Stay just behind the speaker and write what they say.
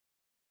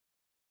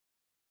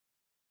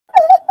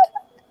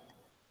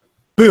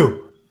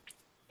Boom!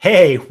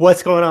 Hey,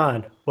 what's going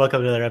on?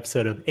 Welcome to another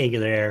episode of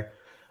Angular Air.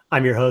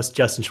 I'm your host,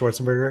 Justin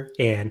Schwarzenberger,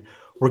 and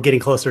we're getting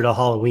closer to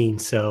Halloween,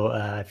 so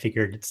I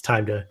figured it's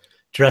time to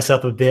dress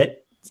up a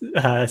bit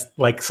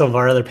like some of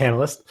our other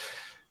panelists.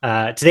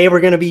 Today we're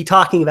going to be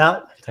talking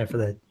about, time for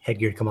the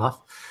headgear to come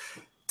off,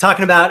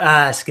 talking about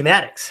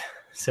schematics.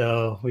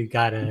 So we've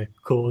got a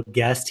cool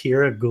guest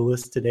here, a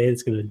Gulis today,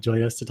 that's going to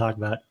join us to talk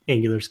about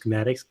Angular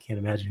schematics. Can't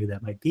imagine who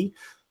that might be.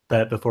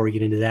 But before we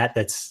get into that,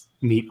 let's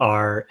meet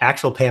our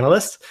actual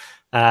panelists.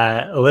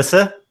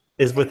 Alyssa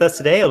is with us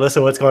today.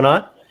 Alyssa, what's going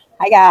on?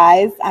 Hi,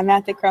 guys. I'm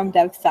at the Chrome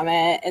Dev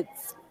Summit.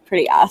 It's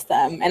pretty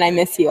awesome, and I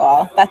miss you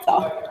all. That's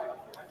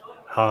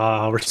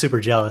all. We're super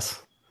jealous.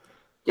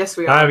 Yes,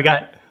 we are. All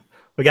right,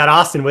 we got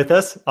Austin with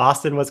us.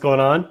 Austin, what's going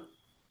on?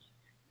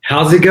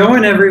 How's it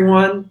going,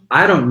 everyone?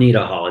 I don't need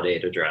a holiday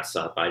to dress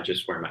up. I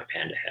just wear my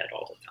panda head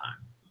all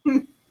the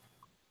time.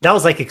 That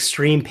was like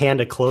extreme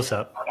panda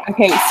close-up.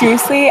 Okay,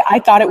 seriously, I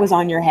thought it was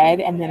on your head,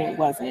 and then it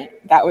wasn't.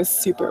 That was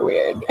super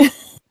weird.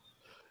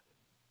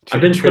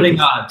 I've been putting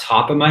on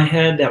top of my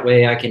head. That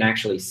way I can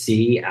actually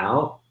see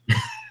out.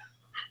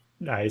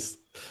 Nice.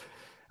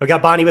 We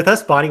got Bonnie with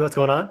us. Bonnie, what's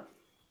going on?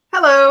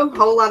 Hello,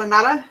 whole lot of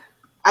nada.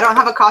 I don't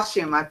have a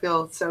costume. I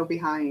feel so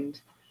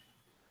behind.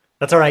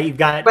 That's all right. You've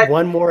got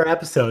one more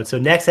episode. So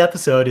next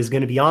episode is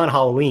going to be on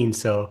Halloween.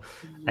 So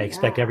I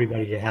expect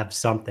everybody to have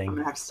something. I'm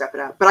gonna have to step it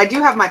up. But I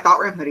do have my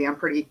ThoughtRam hoodie. I'm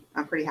pretty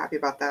happy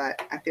about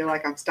that. I feel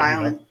like I'm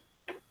styling.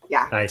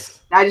 Yeah. Nice.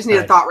 Now I just need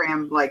a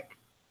ThoughtRam like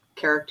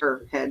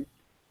character head.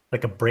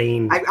 Like a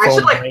brain. I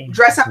should like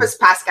dress up as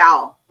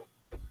Pascal.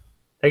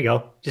 There you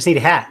go. Just need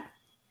a hat.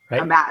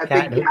 Right?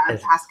 A big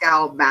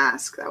Pascal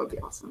mask. That would be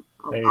awesome.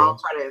 I'll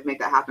try to make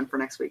that happen for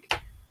next week.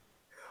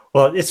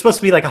 Well, it's supposed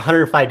to be like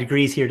 105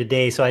 degrees here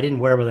today, so I didn't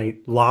wear my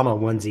llama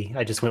onesie.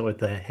 I just went with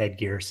the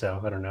headgear,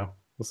 so I don't know.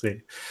 We'll see.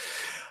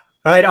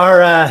 All right,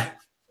 our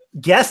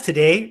guest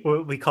today,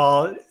 what we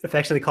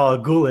affectionately call a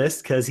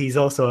Gulis, because he's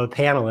also a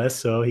panelist,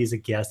 so he's a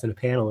guest and a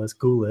panelist.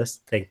 Gulis,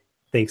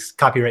 thanks.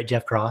 Copyright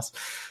Jeff Cross.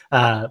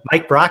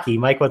 Mike Brocky.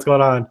 Mike, what's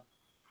going on?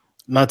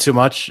 Not too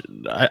much.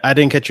 I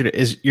didn't catch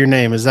your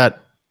name. Is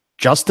that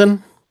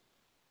Justin?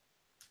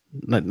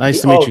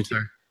 Nice to meet you,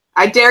 sir.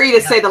 I dare you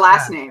to say the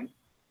last name.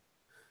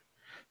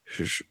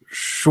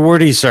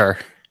 Shorty, sir.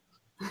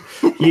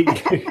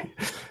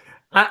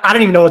 I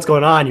don't even know what's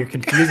going on. You're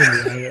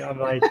confusing me. I'm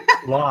like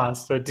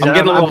lost. So, I'm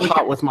getting a little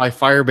hot with my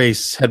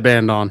Firebase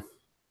headband on.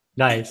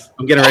 Nice.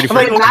 I'm getting ready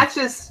for it. It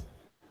matches.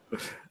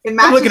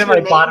 I'm looking at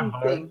my bottom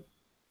bar.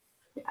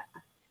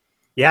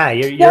 Yeah,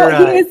 you're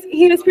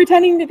he was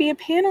pretending to be a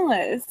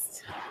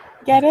panelist.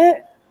 Get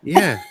it?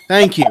 Yeah.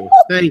 Thank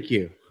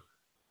you.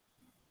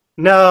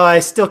 No, I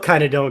still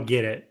kind of don't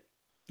get it.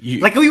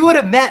 Like we would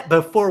have met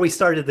before we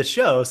started the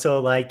show,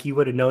 so like you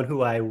would have known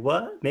who I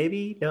was.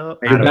 Maybe no.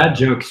 Your bad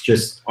jokes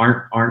just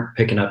aren't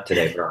picking up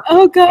today, bro.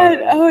 Oh god!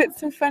 Oh,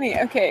 it's so funny.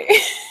 Okay.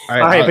 All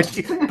right,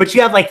 but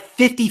you have like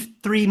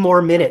 53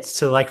 more minutes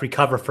to like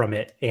recover from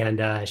it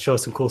and show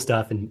some cool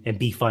stuff and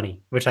be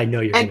funny, which I know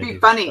you're going to do. And be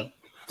funny.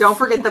 So. Don't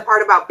forget the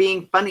part about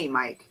being funny,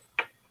 Mike.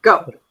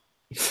 Go. All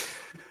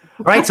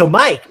right, so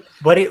Mike,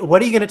 what are you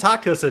going to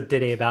talk to us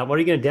today about? What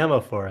are you going to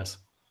demo for us?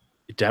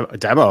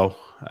 Demo?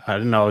 I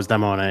didn't know I was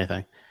demoing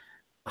anything.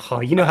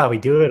 Oh, you know how we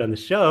do it on the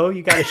show.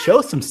 You got to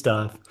show some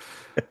stuff.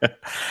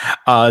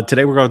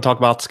 Today we're going to talk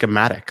about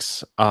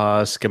schematics.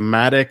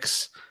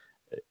 Schematics.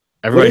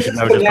 Everybody should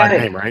know just by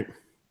name, right?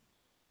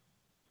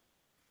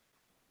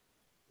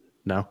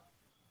 No.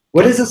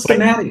 What is a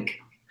schematic?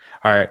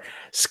 All right.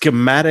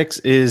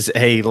 Schematics is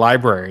a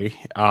library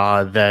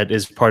that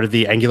is part of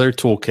the Angular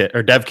toolkit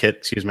or dev kit,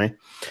 excuse me,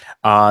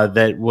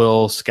 that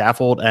will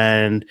scaffold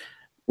and.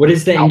 What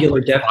is the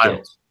Angular dev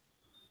kit?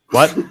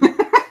 What?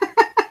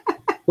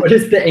 What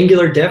is the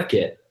Angular dev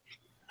kit?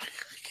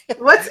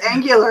 What's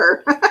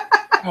Angular?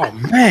 Oh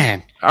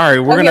man! All right,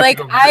 we're gonna.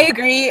 I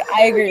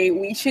agree.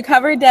 We should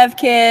cover dev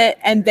kit,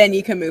 and then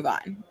you can move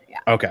on. Yeah.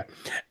 Okay.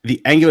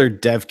 The Angular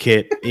dev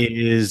kit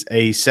is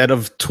a set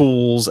of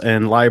tools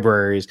and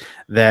libraries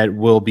that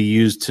will be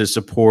used to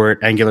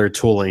support Angular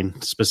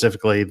tooling,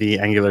 specifically the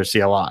Angular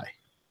CLI.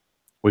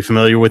 We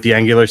familiar with the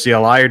Angular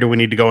CLI, or do we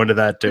need to go into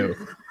that too?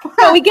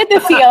 No, we get the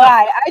CLI.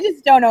 I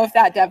just don't know if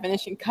that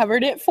definition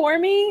covered it for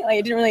me. Like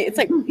it didn't really. It's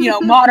like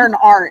modern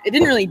art. It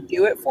didn't really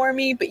do it for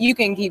me. But you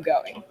can keep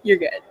going. You're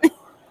good.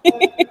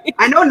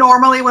 I know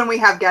normally when we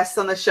have guests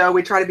on the show,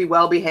 we try to be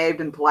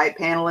well-behaved and polite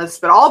panelists,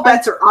 but all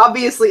bets are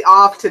obviously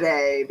off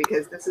today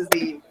because this is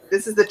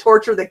the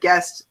torture the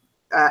guest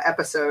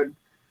episode.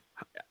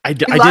 I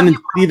didn't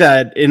see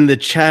that in the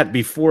chat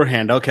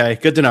beforehand. Okay,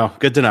 good to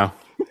know.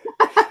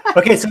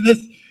 Okay, so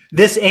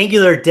this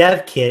Angular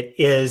dev kit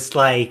is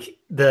like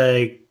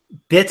the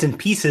bits and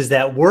pieces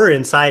that were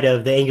inside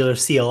of the Angular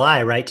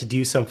CLI, right, to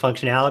do some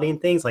functionality and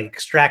things, like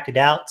extracted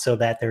out so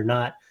that they're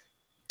not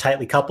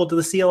tightly coupled to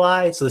the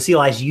CLI. So the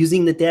CLI is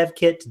using the dev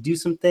kit to do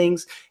some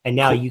things, and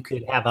now you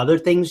could have other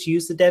things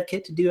use the dev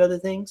kit to do other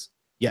things.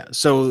 Yeah,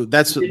 so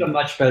that's you did a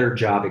much better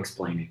job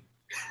explaining.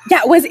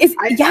 Yeah,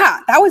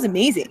 that was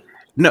amazing.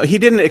 No, he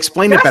didn't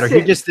explain it better.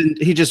 He Justin.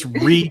 just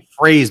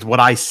rephrased what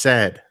I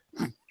said.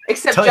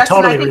 Except To- Justin,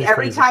 totally I think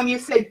every rephrase it. time you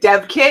say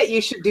dev kit,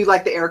 you should do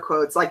like the air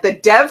quotes. Like the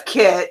dev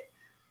kit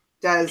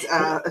does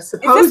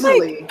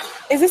supposedly.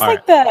 Is this All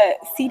like the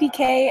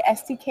CDK,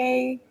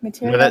 SDK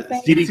material that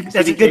thing?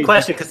 That's a good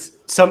question because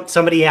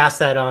somebody asked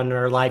that on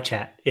our live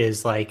chat.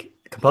 Is like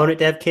component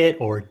dev kit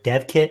or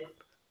dev kit?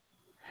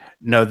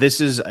 No,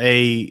 this is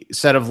a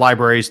set of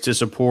libraries to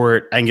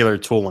support Angular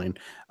tooling.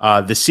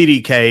 The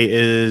CDK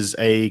is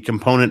a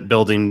component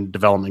building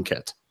development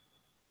kit.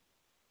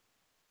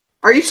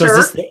 Are you So sure?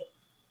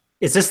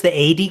 is this the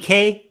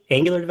ADK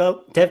Angular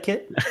dev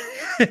kit?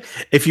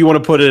 If you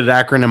want to put an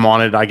acronym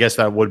on it, I guess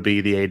that would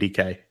be the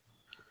ADK.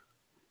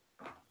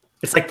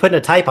 It's like putting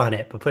a type on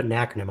it, but putting an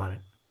acronym on it.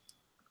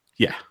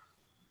 Yeah.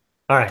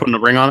 All right, Putting a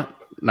ring on it?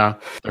 No,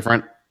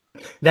 different.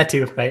 that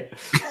too, right?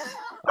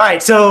 All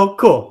right, so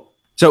cool.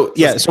 So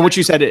yeah, so what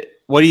you said,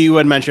 what you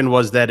had mentioned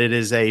was that it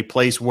is a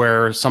place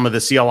where some of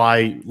the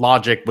CLI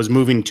logic was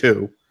moving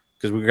to,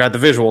 because we got the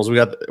visuals,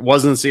 it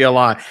wasn't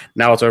CLI,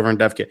 now it's over in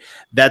DevKit.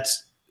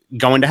 That's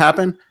going to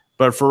happen,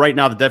 but for right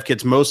now, the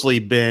DevKit's mostly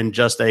been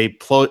just a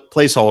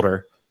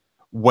placeholder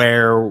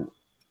where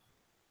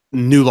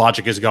new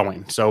logic is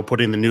going. So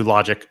putting the new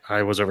logic,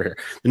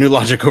 the new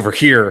logic over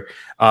here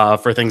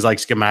for things like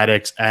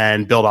schematics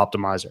and build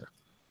optimizer,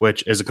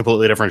 which is a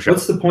completely different show.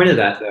 What's the point of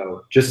that,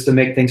 though? Just to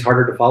make things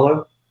harder to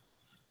follow?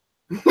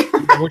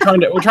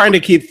 We're trying to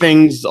keep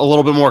things a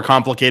little bit more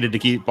complicated to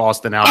keep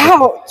Boston out.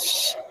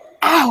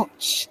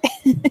 Ouch!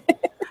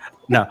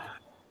 No,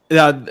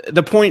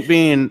 the point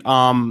being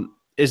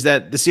is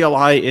that the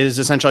CLI is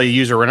essentially a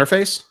user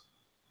interface.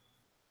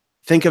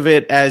 Think of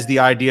it as the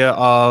idea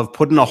of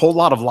putting a whole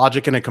lot of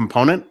logic in a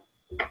component,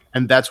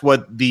 and that's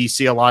what the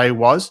CLI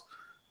was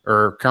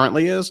or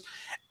currently is.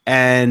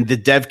 And the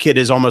dev kit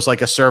is almost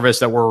like a service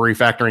that we're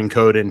refactoring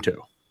code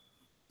into.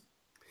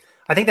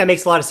 I think that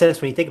makes a lot of sense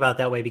when you think about it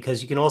that way,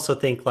 because you can also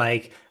think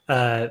like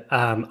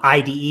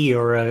IDE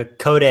or a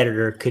code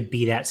editor could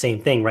be that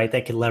same thing, right?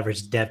 That could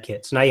leverage dev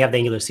kit. So now you have the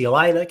Angular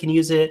CLI that can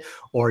use it,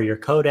 or your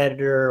code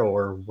editor,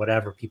 or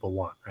whatever people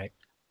want, right?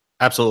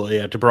 Absolutely,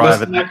 yeah, to provide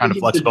that kind of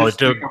flexibility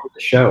too.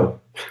 The show.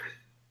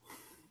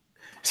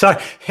 So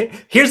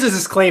here's a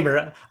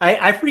disclaimer.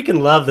 I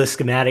freaking love the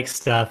schematic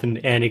stuff, and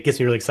it gets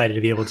me really excited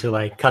to be able to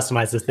like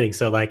customize this thing.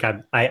 So like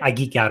I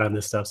geek out on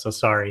this stuff. So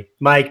sorry,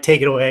 Mike,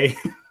 take it away.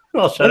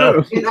 I'll shut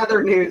up. In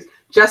other news,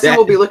 Justin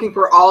will be looking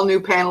for all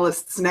new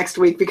panelists next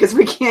week because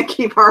we can't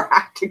keep our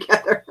act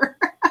together.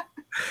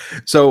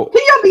 So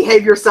Can you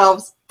behave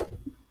yourselves?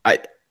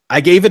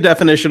 I gave a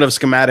definition of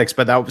schematics,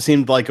 but that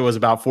seemed like it was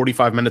about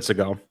 45 minutes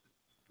ago.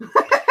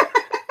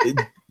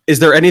 Is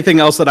there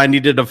anything else that I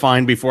need to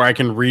define before I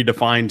can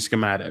redefine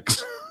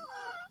schematics?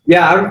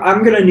 Yeah,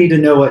 I'm gonna need to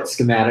know what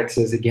schematics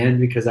is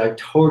again because I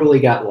totally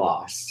got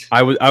lost.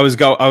 I was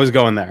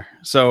going there.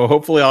 So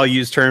hopefully I'll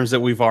use terms that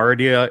we've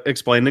already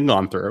explained and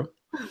gone through.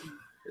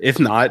 If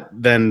not,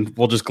 then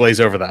we'll just glaze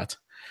over that.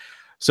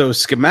 So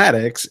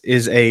schematics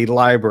is a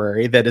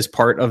library that is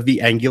part of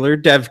the Angular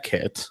dev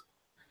kit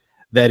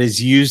that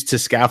is used to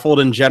scaffold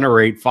and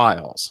generate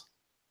files.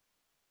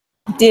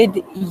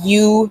 Did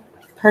you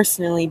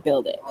personally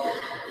build it?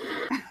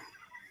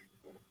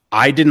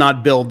 I did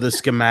not build the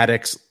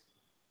schematics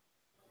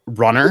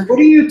runner. What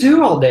do you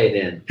do all day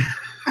then?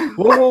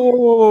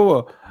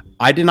 Whoa.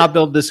 I did not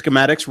build the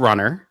schematics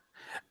runner.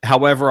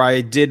 However,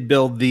 I did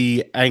build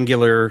the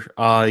Angular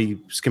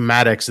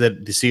schematics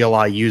that the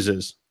CLI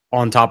uses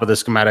on top of the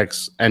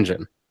schematics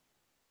engine.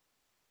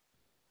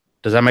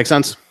 Does that make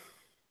sense?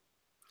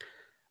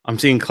 I'm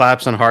seeing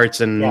claps and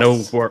hearts and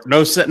Yes.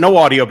 no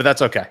audio, but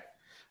that's okay.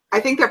 I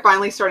think they're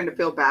finally starting to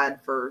feel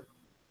bad for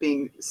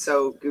being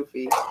so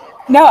goofy.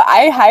 No,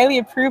 I highly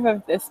approve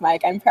of this,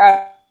 Mike. I'm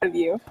proud of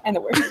you and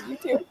the work that you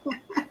do.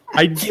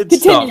 I did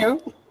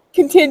stuff.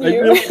 Continue. I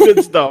really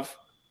did stuff.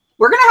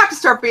 We're going to have to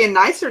start being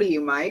nicer to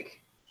you,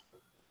 Mike.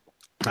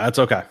 That's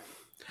okay.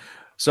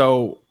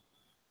 So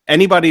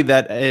anybody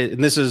that,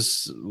 and this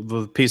is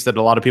the piece that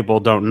a lot of people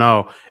don't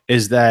know,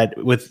 is that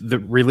with the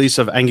release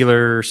of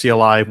Angular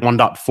CLI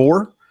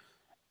 1.4,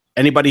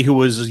 anybody who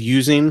was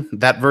using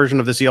that version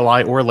of the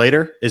CLI or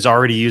later is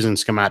already using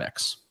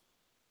schematics.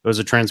 It was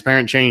a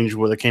transparent change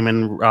where it came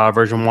in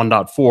version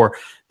 1.4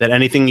 that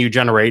anything you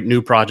generate,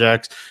 new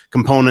projects,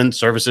 components,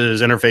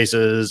 services,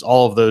 interfaces,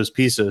 all of those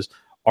pieces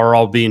are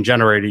all being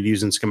generated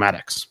using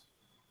schematics.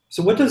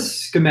 So what does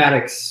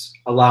schematics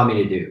allow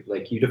me to do?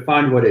 Like you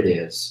defined what it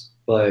is,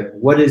 but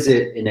what does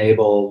it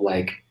enable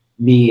like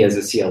me as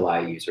a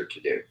CLI user to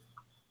do?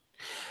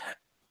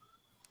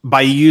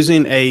 By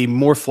using a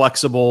more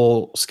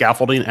flexible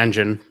scaffolding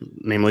engine,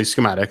 namely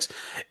schematics,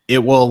 it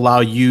will allow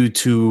you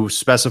to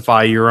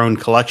specify your own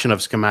collection of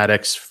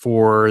schematics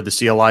for the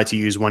CLI to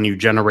use when you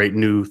generate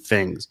new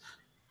things.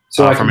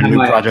 So from a new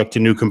project to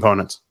new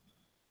components.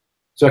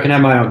 So I can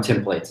have my own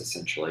templates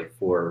essentially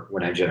for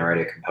when I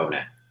generate a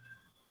component.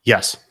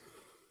 Yes.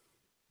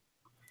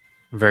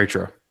 Very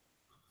true.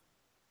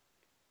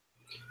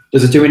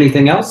 Does it do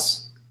anything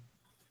else?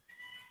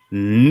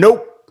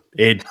 Nope.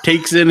 It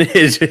takes in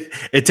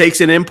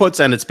inputs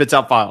and it spits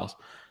out files.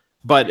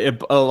 But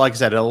like I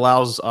said, it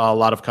allows a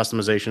lot of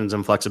customizations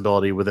and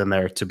flexibility within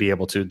there to be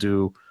able to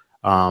do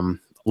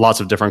lots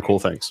of different cool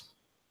things.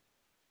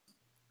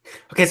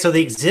 Okay, so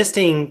the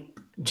existing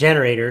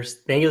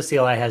generators, the Angular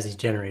CLI has these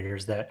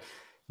generators that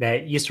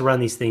used to run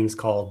these things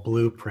called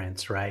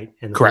blueprints, right?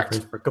 And the Correct.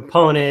 Blueprints for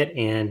component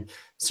and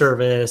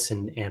service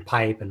and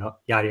pipe and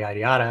yada, yada,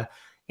 yada.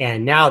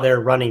 And now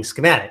they're running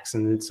schematics.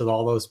 And so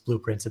all those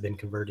blueprints have been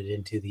converted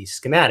into these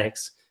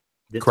schematics,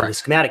 the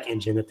schematic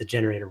engine that the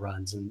generator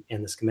runs. And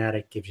the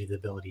schematic gives you the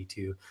ability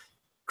to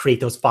create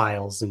those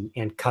files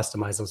and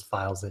customize those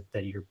files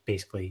that you're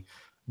basically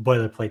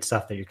boilerplate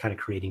stuff that you're kind of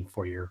creating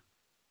for your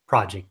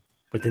project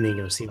within the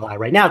Angular CLI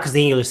right now, because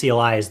the Angular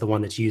CLI is the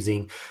one that's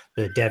using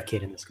the dev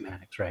kit and the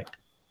schematics, right?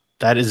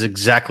 That is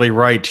exactly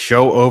right.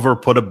 Show over,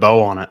 put a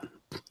bow on it.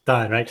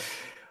 Done, right?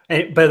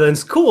 But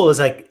what's cool is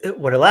like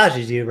what it allows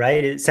you to do,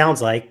 right? It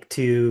sounds like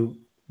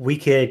we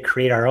could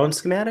create our own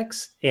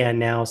schematics and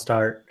now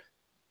start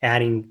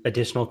adding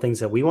additional things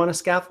that we want to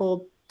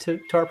scaffold to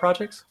our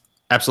projects.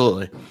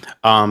 Absolutely.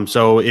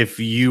 So if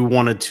you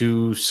wanted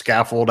to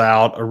scaffold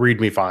out a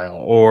README file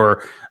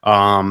or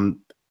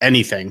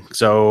anything,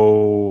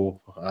 so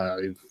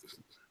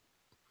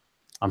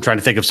I'm trying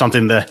to think of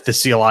something that the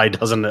CLI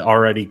doesn't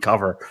already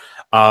cover.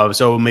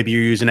 So maybe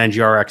you're using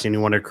NGRX and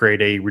you want to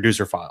create a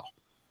reducer file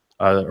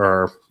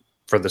or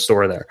for the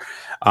store there.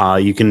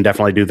 You can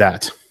definitely do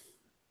that.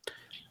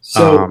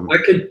 So I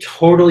could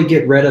totally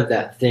get rid of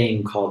that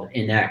thing called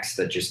NX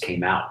that just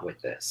came out with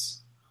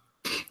this.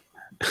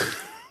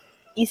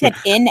 You said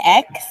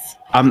NX?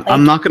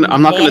 I'm not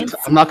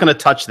gonna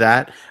touch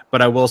that,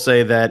 but I will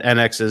say that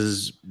NX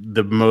is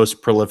the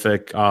most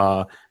prolific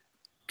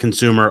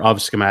consumer of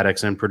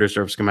schematics and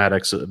producer of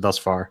schematics thus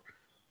far.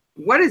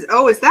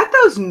 Is that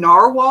those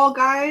Narwhal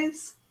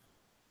guys?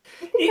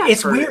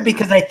 It's weird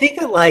because I think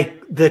that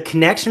like the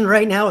connection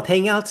right now with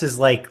Hangouts is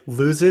like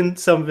losing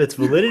some of its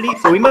validity.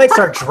 So we might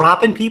start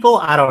dropping people.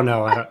 I don't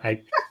know.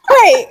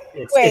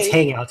 It's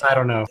Hangouts. I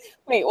don't know.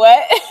 Wait,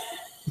 what?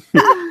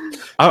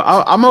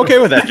 I'm okay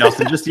with that,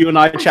 Justin. Just you and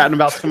I chatting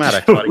about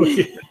schematics,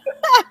 buddy.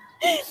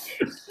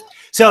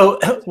 So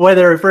what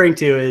they're referring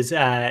to is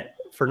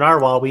for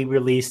Narwhal, we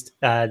released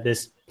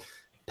this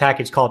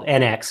package called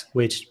NX,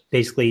 which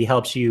basically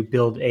helps you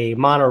build a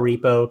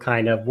monorepo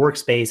kind of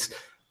workspace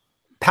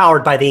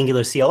powered by the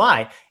Angular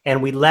CLI.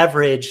 And we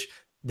leverage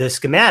the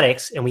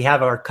schematics, and we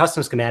have our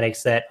custom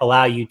schematics that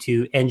allow you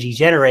to ng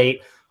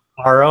generate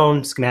our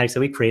own schematics that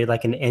we created,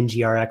 like an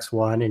NGRX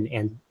one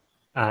and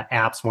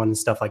apps one and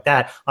stuff like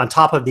that, on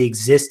top of the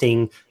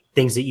existing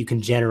things that you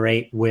can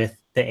generate with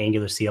the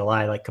Angular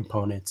CLI, like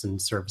components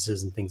and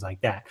services and things like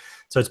that.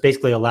 So it's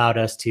basically allowed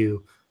us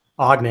to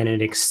augment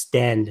and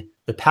extend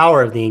the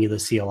power of the Angular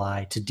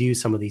CLI to do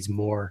some of these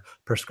more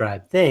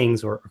prescribed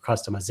things or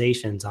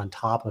customizations on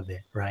top of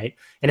it, right?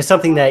 And it's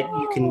something that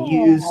you can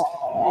use.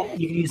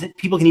 You can use it.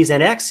 People can use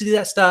NX to do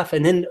that stuff,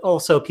 and then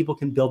also people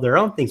can build their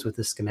own things with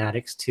the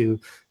schematics to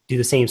do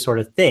the same sort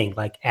of thing,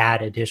 like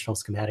add additional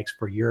schematics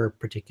for your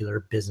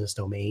particular business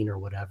domain or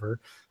whatever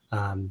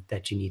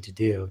that you need to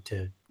do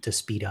to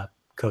speed up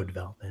code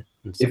development.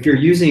 If you're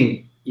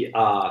using,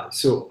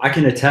 so I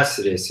can attest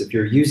to this, if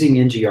you're using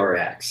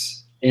NGRX,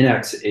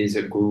 NX is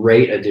a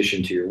great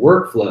addition to your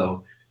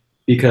workflow,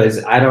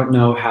 because I don't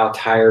know how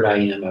tired I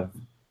am of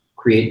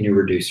create new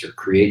reducer,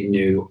 create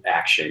new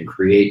action,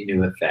 create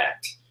new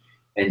effect.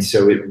 And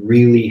so it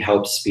really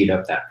helps speed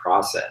up that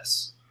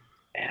process.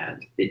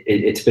 And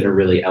it's been a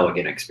really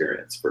elegant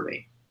experience for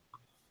me.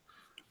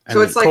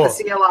 So it's like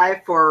the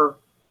CLI for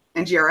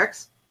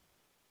NGRX?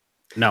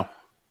 No.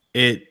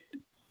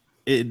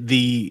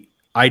 The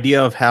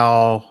idea of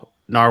how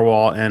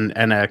Narwhal and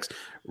NX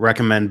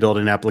recommend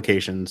building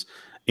applications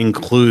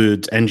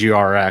includes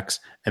NGRX,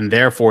 and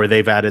therefore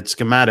they've added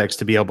schematics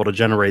to be able to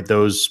generate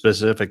those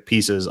specific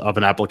pieces of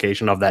an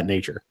application of that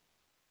nature.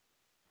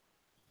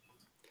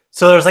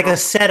 So there's like a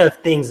set of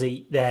things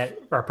that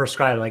are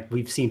prescribed, like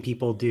we've seen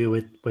people do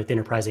with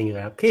enterprise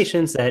Angular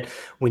applications that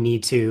we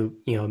need to,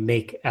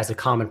 make as a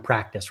common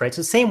practice, right?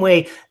 So the same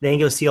way the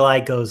Angular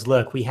CLI goes,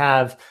 look, we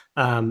have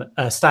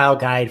a style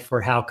guide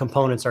for how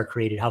components are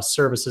created, how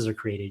services are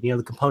created.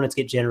 The components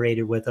get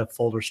generated with a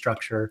folder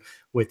structure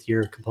with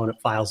your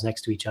component files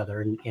next to each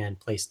other and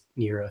placed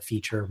near a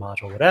feature,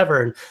 module,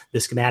 whatever. And the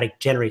schematic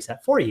generates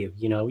that for you.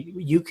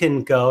 You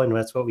can go, and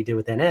that's what we did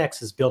with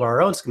NX, is build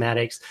our own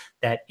schematics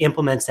that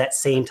implements that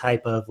same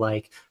type of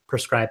like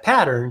prescribed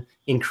pattern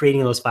in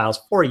creating those files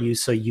for you,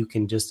 so you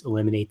can just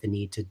eliminate the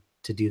need to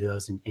do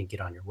those and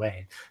get on your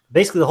way.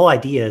 Basically, the whole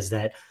idea is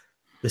that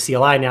the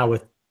CLI now,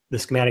 with the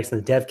schematics and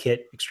the dev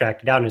kit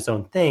extracted out in its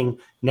own thing,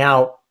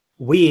 now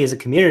we as a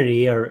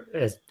community or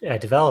as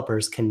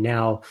developers can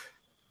now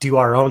do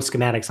our own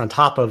schematics on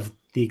top of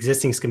the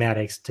existing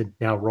schematics to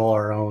now roll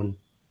our own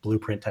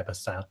blueprint type of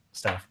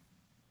stuff.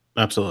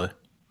 Absolutely.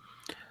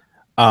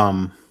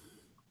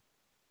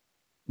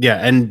 Yeah,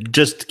 and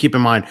just keep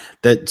in mind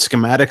that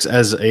schematics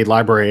as a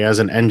library, as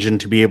an engine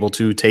to be able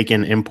to take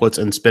in inputs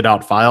and spit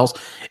out files,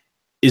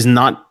 is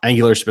not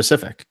Angular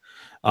specific.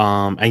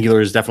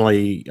 Angular is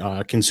definitely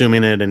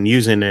consuming it and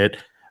using it,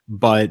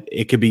 but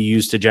it could be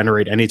used to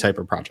generate any type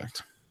of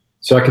project.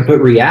 So I can put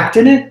React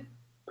in it?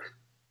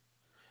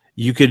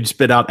 You could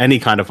spit out any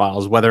kind of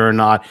files, whether or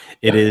not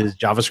it is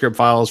JavaScript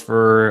files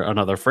for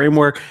another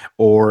framework,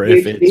 or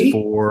if it's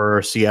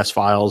for CS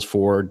files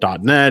for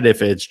 .NET,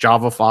 if it's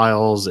Java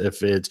files,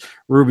 if it's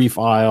Ruby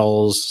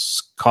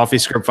files,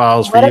 CoffeeScript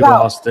files for you,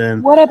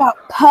 Austin. What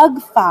about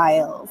Pug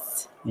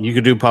files? You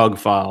could do Pug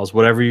files,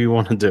 whatever you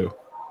want to do.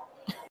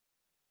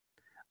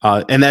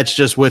 And that's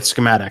just with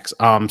schematics.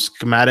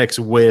 Schematics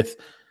with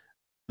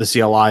the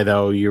CLI,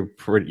 though,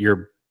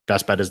 your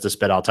best bet is to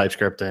spit out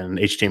TypeScript and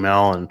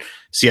HTML and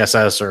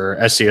CSS or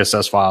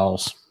SCSS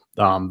files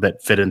that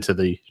fit into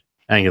the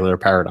Angular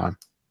paradigm.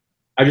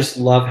 I just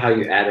love how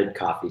you added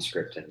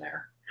CoffeeScript in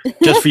there.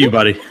 Just for you,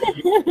 buddy.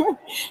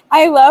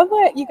 I love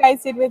what you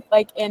guys did with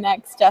like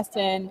NX,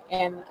 Justin,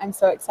 and I'm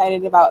so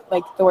excited about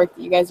like the work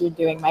that you guys are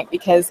doing, Mike,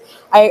 because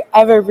I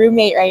have a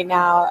roommate right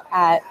now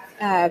at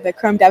the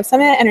Chrome Dev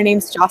Summit, and her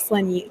name's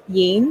Jocelyn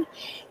Yeen,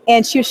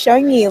 and she was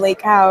showing me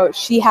like how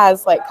she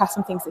has like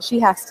custom things that she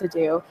has to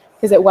do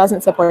because it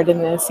wasn't supported in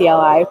the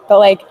CLI. But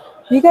like,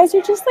 you guys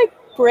are just like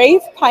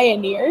brave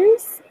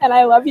pioneers, and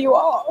I love you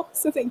all.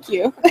 So thank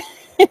you.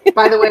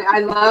 By the way, I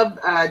love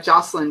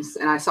Jocelyn's,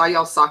 and I saw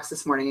y'all's socks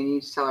this morning, and you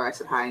need to tell her I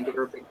said hi and give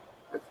her a big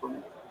hug for me.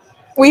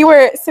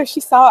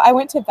 I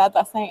went to bed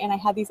last night and I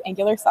had these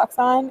Angular socks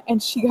on,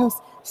 and she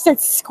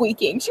starts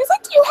squeaking. She was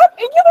like, "You have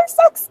Angular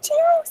socks too?"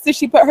 So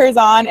she put hers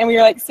on, and we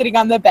were like sitting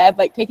on the bed,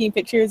 like taking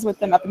pictures with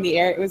them up in the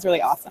air. It was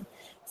really awesome.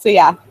 So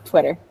yeah,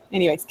 Twitter.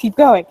 Anyways, keep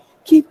going.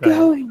 Keep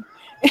going.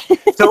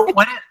 So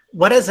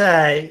what does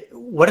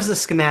the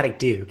schematic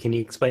do? Can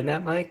you explain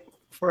that, Mike,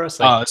 for us?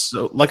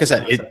 So like I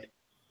said,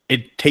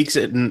 it takes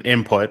it an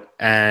input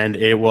and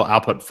it will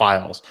output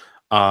files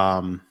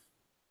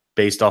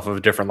based off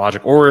of different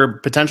logic, or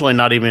potentially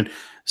not even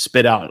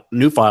spit out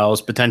new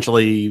files,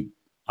 potentially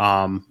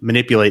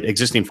manipulate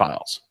existing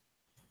files.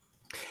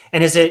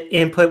 And is it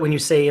input? When you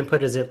say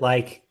input, is it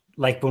like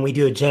when we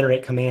do a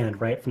generate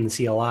command, right, from the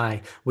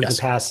CLI, we can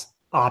pass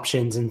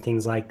options and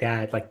things like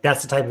that? Like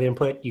that's the type of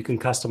input you can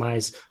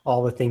customize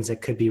all the things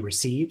that could be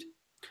received.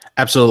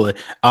 Absolutely.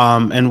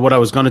 And what I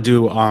was going to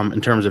do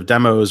in terms of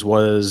demos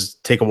was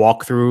take a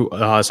walk through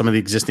some of the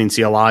existing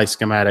CLI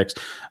schematics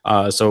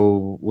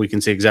so we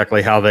can see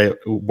exactly how they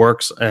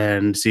works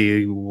and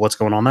see what's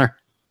going on there.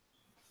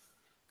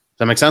 Does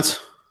that make sense?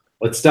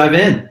 Let's dive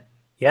in.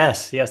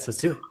 Yes, let's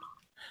do it.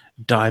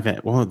 Dive in.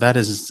 Well,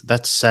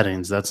 that's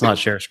settings. That's not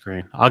share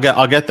screen. I'll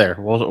get there.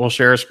 We'll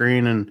share a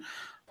screen and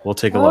we'll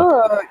take a look.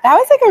 Oh, that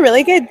was like a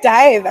really good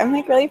dive. I'm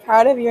like really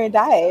proud of your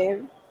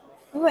dive.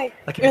 Like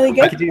really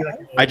good.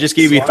 I just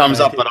gave you thumbs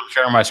up, but I'm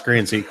sharing my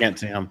screen so you can't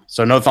see them.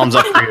 So no thumbs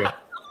up for you.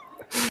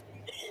 Is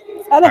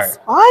that a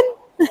swan?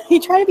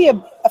 You trying to be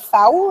a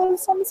fowl of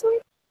some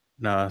sort?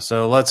 No.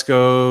 So let's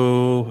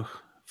go.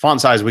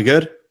 Font size, we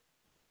good?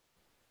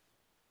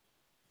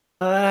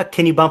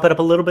 Can you bump it up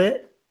a little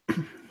bit?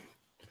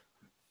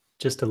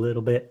 Just a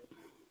little bit.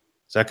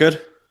 Is that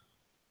good?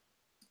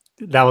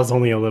 That was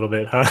only a little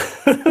bit, huh?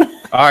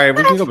 All right,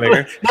 we can go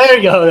bigger. There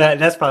you go.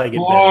 That's probably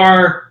good.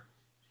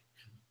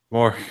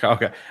 More.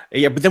 Okay.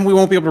 Yeah, but then we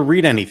won't be able to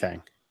read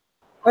anything.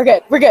 We're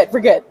good.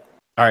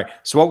 All right.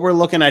 So what we're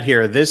looking at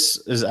here, this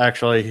is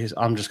actually,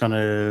 I'm just going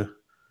to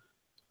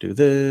do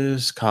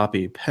this,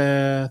 copy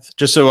path,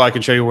 just so I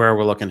can show you where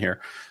we're looking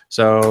here.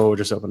 So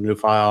just open a new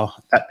file,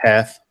 that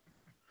path.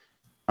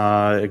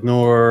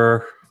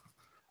 Ignore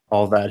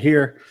all that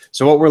here.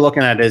 So what we're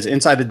looking at is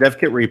inside the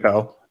DevKit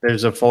repo,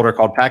 there's a folder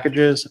called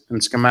packages and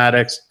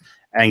schematics,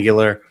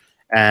 Angular,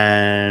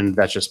 and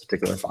that's just a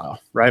particular file,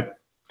 right?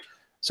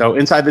 So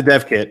inside the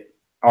dev kit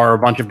are a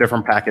bunch of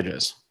different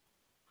packages.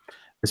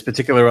 This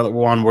particular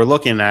one we're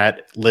looking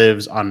at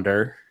lives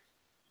under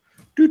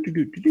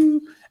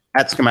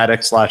at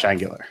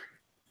schematics/Angular.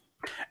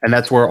 And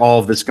that's where all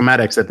of the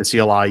schematics that the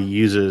CLI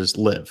uses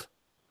live.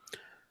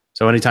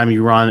 So anytime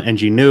you run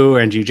ng-new or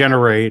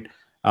ng-generate,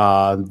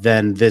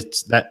 then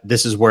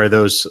this is where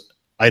those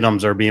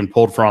items are being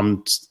pulled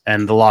from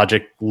and the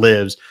logic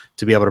lives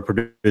to be able to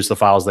produce the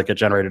files that get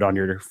generated on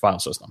your file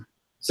system.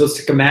 So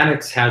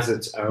schematics has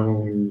its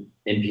own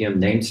NPM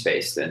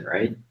namespace then,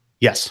 right?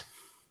 Yes.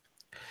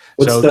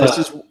 What's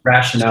the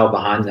rationale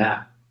behind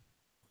that?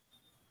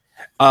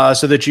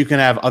 So that you can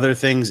have other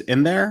things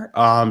in there.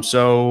 Let's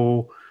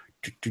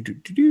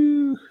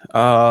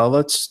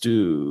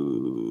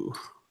do.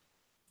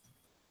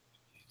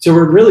 So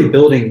we're really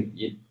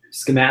building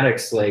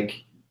schematics,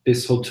 like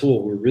this whole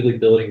tool. We're really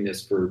building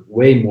this for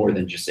way more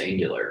than just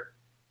Angular.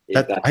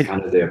 That's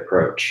kind of the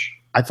approach.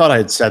 I thought I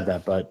had said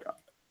that, but.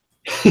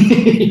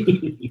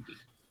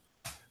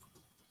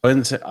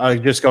 I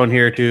just go in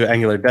here to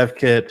Angular Dev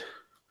Kit.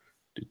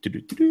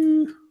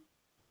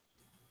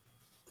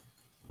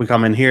 We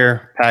come in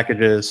here,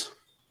 packages,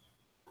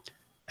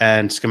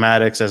 and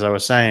schematics. As I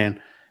was saying,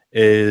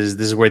 this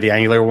is where the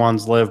Angular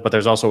ones live, but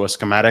there's also a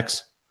schematic,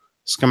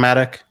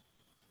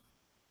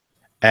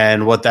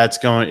 And what that's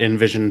going to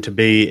envision to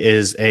be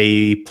is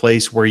a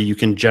place where you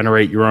can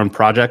generate your own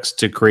projects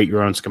to create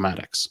your own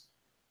schematics.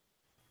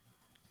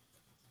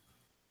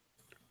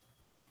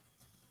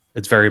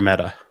 It's very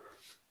meta.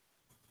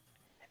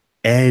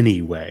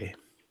 Anyway.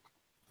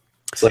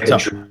 It's like a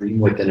dream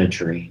within a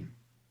dream.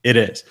 It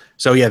is.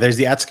 So yeah, there's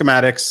the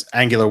 @schematics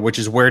Angular, which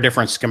is where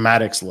different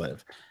schematics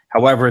live.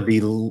 However,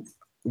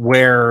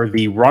 where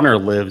the runner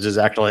lives is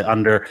actually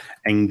under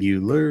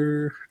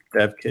Angular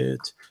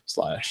DevKit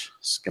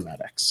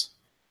 /schematics.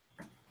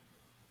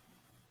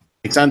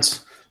 Make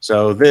sense?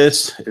 So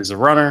this is the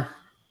runner.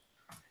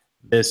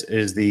 This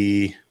is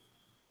the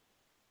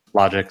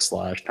logic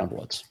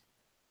 /templates.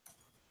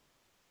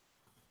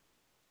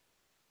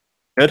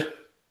 Good?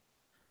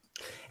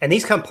 And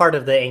these come part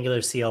of the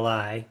Angular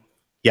CLI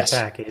Yes.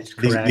 package,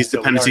 correct? These So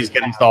we dependencies already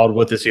get have- installed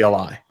with the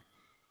CLI.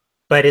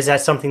 But is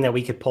that something that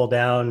we could pull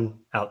down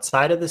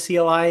outside of the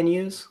CLI and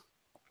use?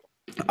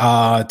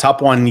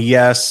 Top one,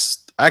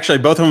 yes. Actually,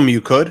 both of them you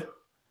could.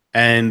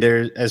 And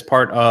there, as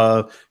part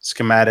of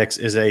schematics,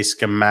 is a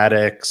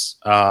schematics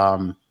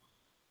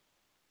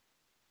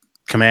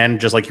command.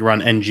 Just like you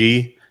run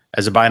ng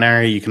as a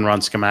binary, you can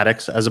run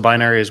schematics as a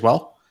binary as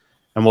well.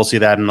 And we'll see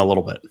that in a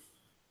little bit.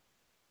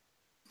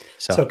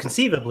 So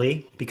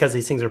conceivably, because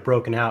these things are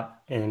broken out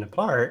and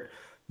apart,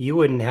 you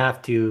wouldn't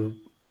have to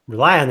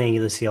rely on the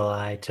Angular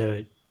CLI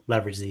to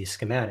leverage these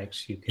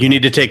schematics. You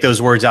need to take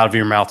those words out of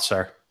your mouth,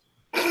 sir.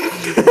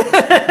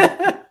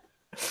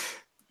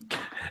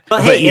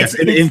 But hey, yes,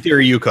 in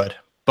theory you could,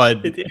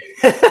 but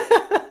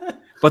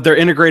they're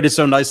integrated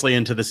so nicely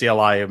into the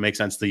CLI, it makes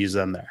sense to use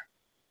them there.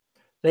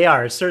 They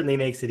are. It certainly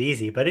makes it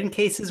easy. But in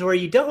cases where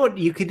you don't,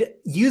 you could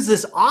use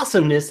this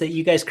awesomeness that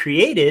you guys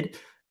created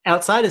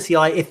outside of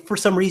CLI if for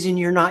some reason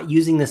you're not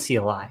using the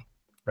CLI.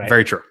 Right?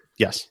 Very true.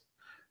 Yes.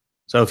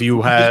 So if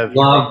you have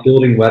love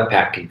building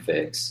Webpack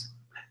configs.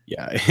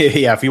 Yeah,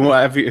 yeah. If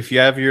you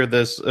have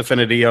this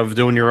affinity of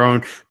doing your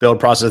own build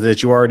process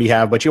that you already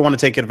have, but you want to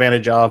take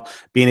advantage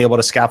of being able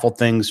to scaffold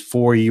things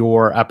for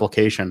your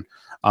application,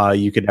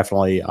 you could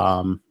definitely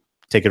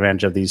take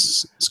advantage of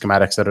these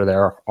schematics that are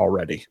there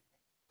already.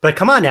 But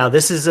come on now,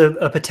 this is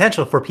a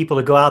potential for people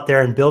to go out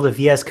there and build a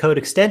VS Code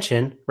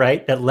extension,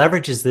 right? That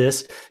leverages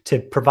this to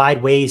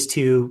provide ways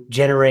to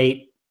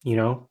generate,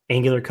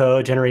 Angular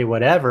code, generate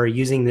whatever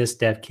using this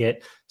dev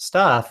kit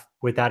stuff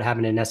without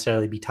having to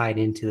necessarily be tied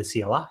into the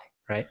CLI,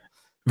 right?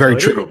 Very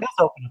true. It does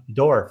open up the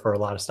door for a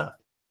lot of stuff.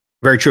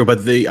 Very true.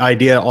 But the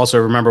idea also,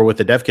 remember, with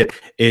the dev kit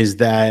is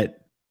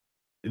that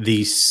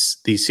the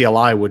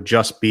CLI would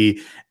just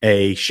be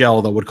a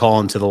shell that would call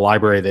into the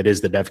library that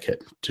is the dev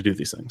kit to do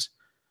these things.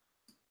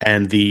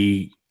 And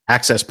the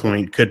access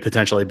point could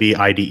potentially be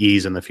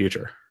IDEs in the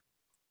future.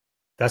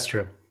 That's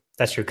true.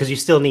 That's true. Because you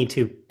still need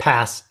to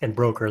pass and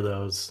broker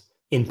those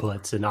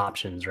inputs and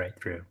options right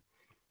through.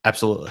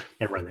 Absolutely.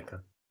 And run that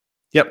code.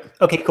 Yep.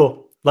 Okay,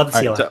 cool. Love the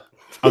CLI. Right, so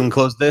I'm going to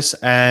close this,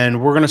 and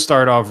we're going to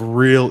start off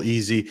real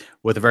easy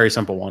with a very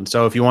simple one.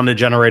 So if you want to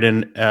generate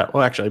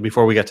actually,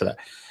 before we get to that,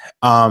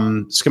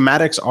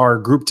 schematics are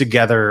grouped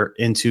together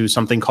into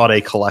something called a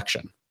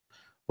collection,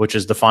 which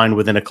is defined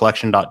within a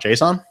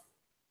collection.json.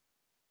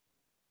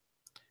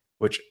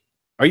 Which,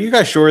 are you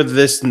guys sure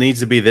this needs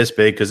to be this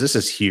big? Because this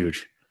is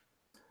huge.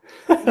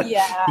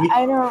 Yeah,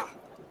 I don't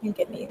think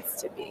it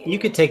needs to be. You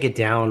could take it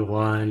down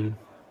one.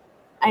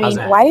 I mean,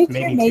 why did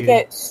you make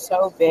it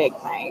so big,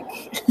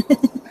 Mike?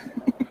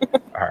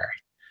 All right.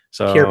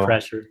 So peer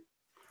pressure.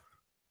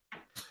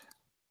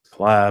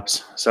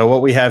 Collapse. So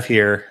what we have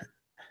here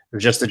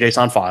is just a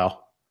JSON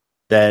file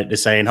that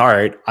is saying, all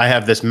right, I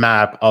have this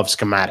map of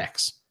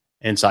schematics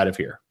inside of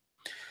here.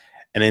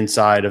 And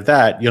inside of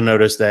that, you'll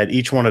notice that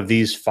each one of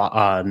these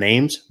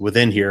names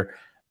within here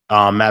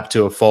map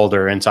to a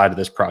folder inside of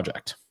this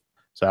project.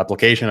 So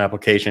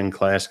application,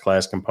 class,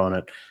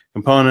 component,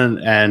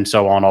 and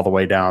so on all the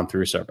way down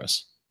through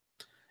service.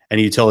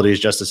 And utility is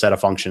just a set of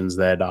functions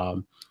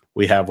that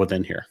we have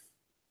within here.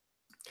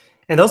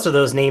 And those are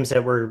those names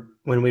that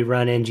when we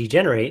run ng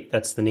generate,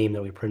 that's the name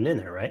that we put in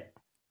there, right?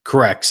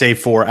 Correct. Save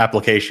for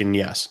application,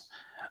 yes.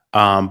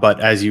 But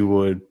as you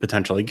would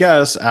potentially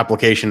guess,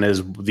 application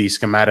is the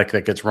schematic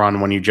that gets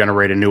run when you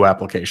generate a new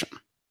application.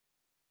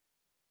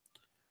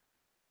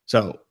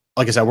 So,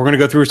 like I said, we're going to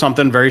go through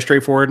something very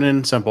straightforward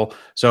and simple.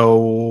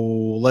 So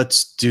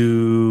let's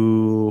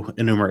do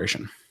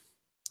enumeration.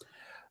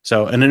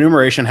 So an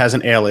enumeration has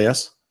an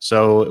alias.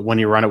 So when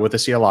you run it with a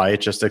CLI,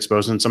 it's just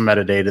exposing some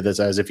metadata that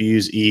says if you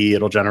use E,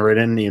 it'll generate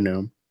an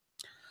enum.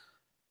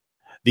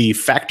 The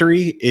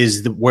factory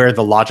is where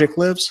the logic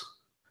lives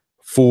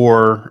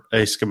for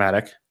a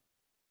schematic.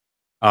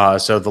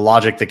 So the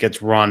logic that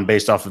gets run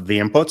based off of the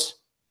inputs.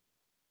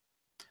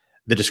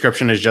 The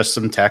description is just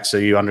some text so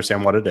you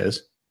understand what it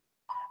is.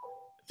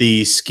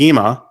 The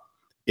schema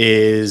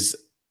is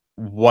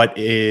what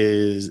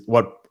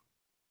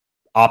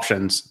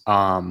options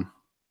are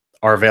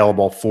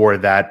available for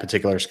that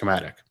particular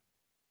schematic,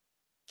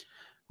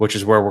 which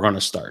is where we're going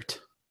to start.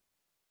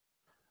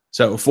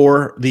 So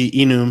for the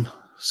enum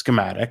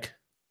schematic,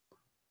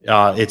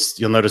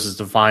 you'll notice it's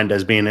defined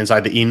as being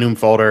inside the enum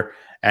folder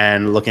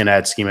and looking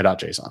at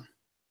schema.json.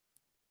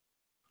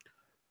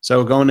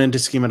 So going into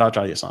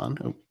schema.json,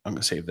 I'm going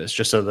to save this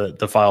just so that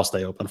the files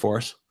stay open for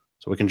us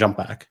so we can jump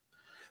back.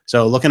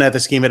 So looking at the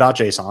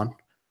schema.json,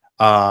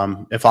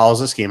 it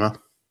follows a schema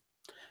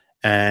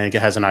and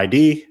it has an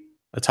ID,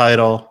 a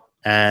title,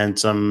 and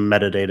some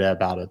metadata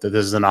about it. That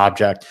this is an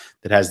object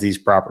that has these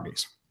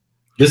properties.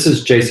 This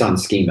is JSON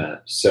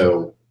schema.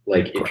 So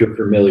like if you're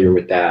familiar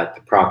with that,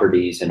 the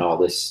properties and all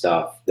this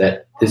stuff,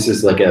 that this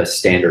is like a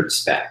standard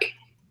spec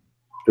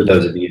for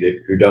those of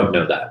you who don't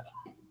know that.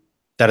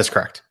 That is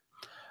correct.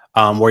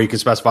 Where you can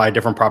specify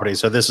different properties.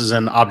 So this is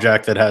an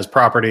object that has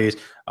properties,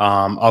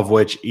 of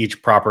which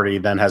each property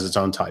then has its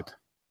own type,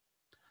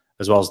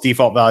 as well as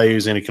default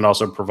values, and it can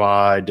also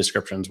provide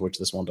descriptions, which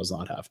this one does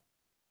not have.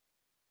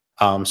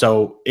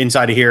 So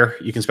inside of here,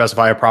 you can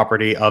specify a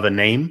property of a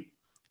name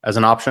as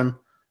an option,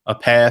 a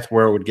path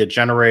where it would get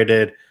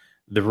generated,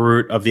 the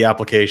root of the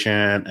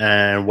application,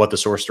 and what the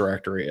source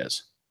directory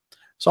is.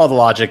 So all the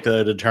logic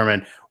to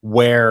determine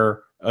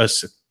where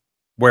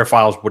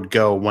files would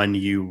go when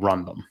you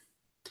run them.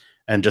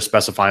 And just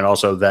specifying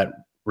also that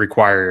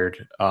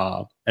required,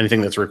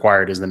 anything that's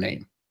required is the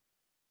name.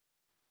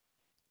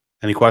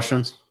 Any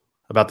questions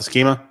about the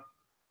schema?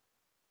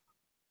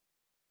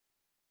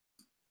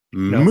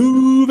 No.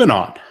 Moving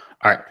on.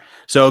 All right.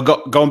 So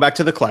going back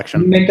to the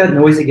collection. Can you make that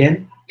noise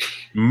again?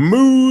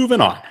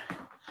 Moving on.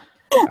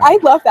 I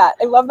love that.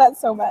 I love that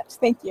so much.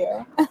 Thank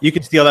you. You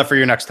can steal that for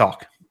your next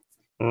talk.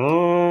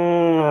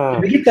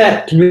 Can we get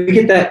that? Can we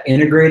get that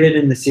integrated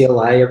in the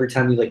CLI every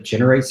time you like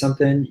generate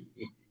something?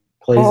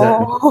 Plays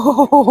that.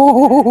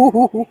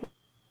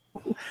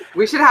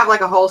 We should have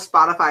like a whole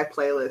Spotify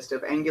playlist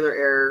of Angular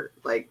Air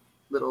like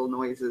little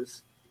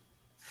noises.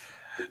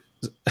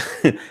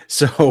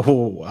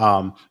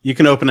 So you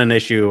can open an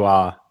issue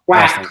on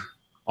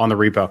the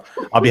repo.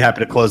 I'll be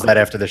happy to close that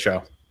after the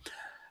show.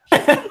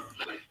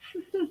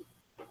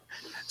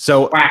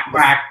 So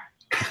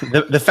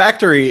the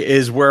factory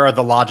is where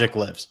the logic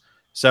lives.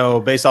 So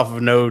based off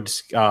of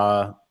Node's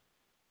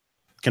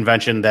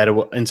convention that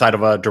inside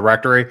of a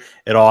directory,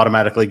 it'll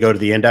automatically go to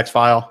the index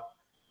file.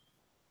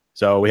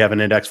 So we have an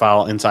index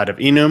file inside of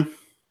enum.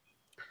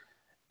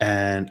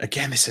 And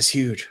again, this is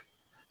huge.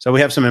 So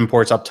we have some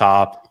imports up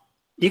top.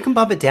 You can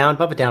bump it down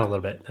a little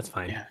bit. That's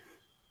fine. Yeah.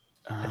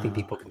 I think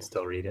people can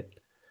still read it.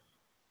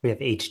 We have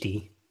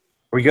HD.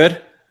 Are we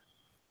good?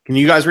 Can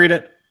you guys read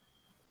it?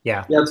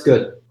 Yeah. Yeah, it's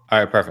good. All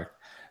right, perfect.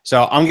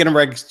 So I'm getting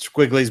reg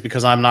squigglies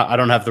because I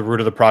don't have the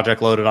root of the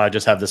project loaded. I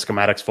just have the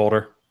schematics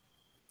folder.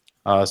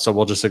 So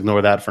we'll just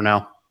ignore that for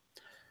now.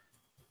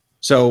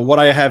 So what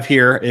I have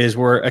here is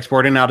we're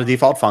exporting out a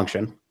default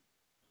function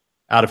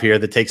out of here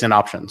that takes in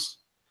options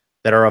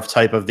that are of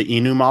type of the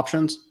enum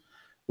options,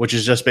 which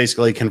is just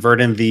basically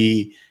converting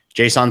the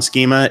JSON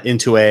schema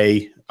into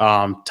a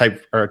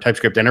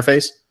TypeScript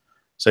interface.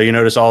 So you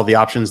notice all the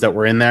options that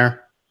were in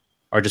there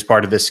are just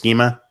part of this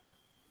schema.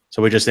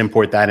 So we just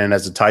import that in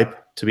as a type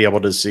to be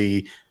able to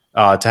see,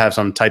 to have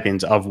some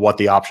typings of what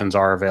the options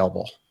are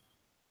available.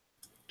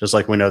 Just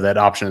like we know that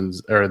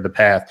options or the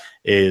path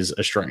is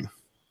a string.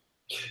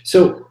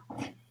 So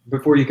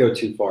before you go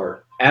too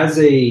far, as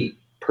a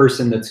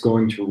person that's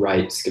going to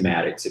write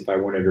schematics, if I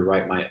wanted to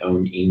write my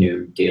own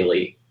enum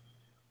daily,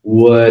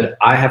 would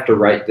I have to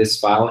write this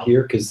file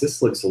here? Because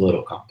this looks a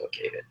little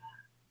complicated.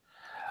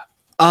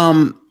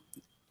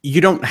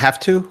 You don't have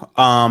to.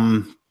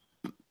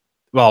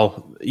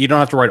 Well, you don't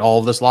have to write all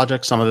of this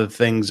logic. Some of the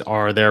things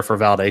are there for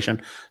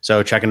validation.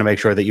 So checking to make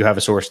sure that you have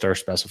a source stir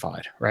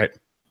specified, right?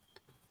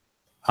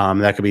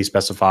 That could be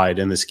specified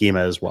in the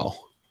schema as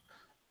well.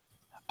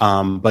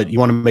 But you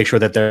want to make sure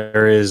that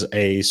there is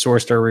a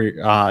source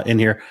stir in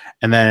here.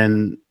 And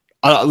then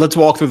let's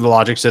walk through the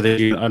logic so that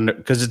you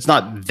because it's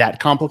not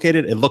that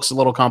complicated. It looks a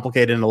little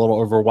complicated and a little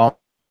overwhelming,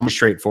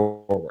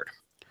 straightforward.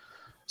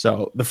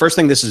 So the first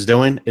thing this is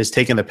doing is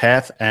taking the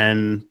path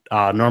and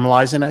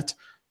normalizing it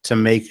to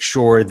make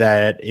sure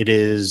that it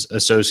is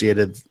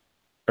associated,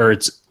 or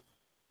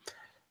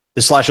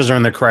the slashes are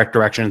in the correct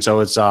direction.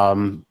 So it's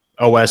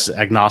OS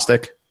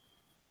agnostic.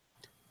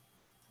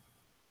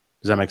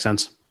 Does that make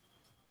sense?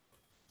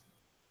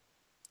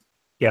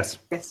 Yes.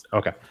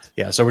 Okay.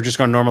 Yeah. So we're just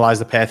going to normalize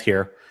the path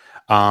here.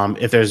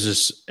 If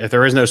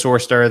there is no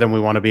source stir, then we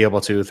want to be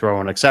able to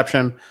throw an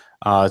exception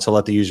to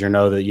let the user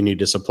know that you need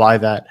to supply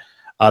that.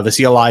 The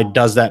CLI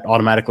does that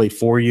automatically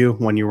for you.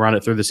 When you run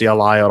it through the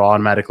CLI, it'll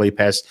automatically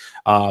pass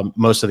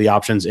most of the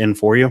options in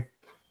for you.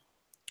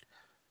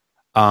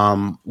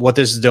 What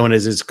this is doing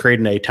is it's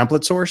creating a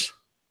template source,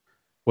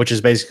 which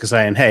is basically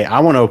saying, hey, I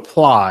want to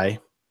apply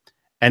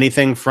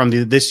anything from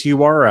this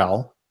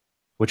URL,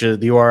 which is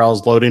the URL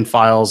is loading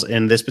files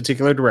in this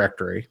particular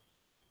directory,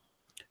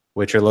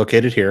 which are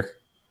located here.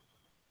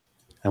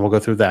 And we'll go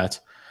through that.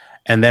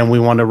 And then we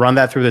want to run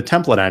that through the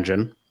template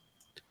engine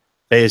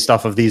based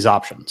off of these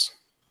options.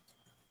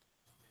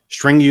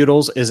 String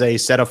utils is a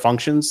set of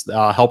functions,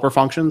 helper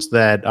functions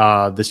that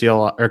that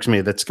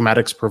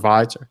schematics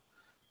provides.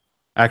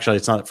 Actually,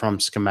 it's not from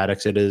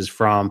schematics. It is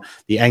from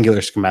the Angular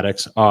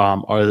schematics,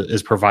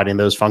 is providing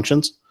those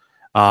functions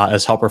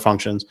as helper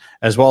functions,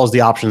 as well as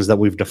the options that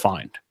we've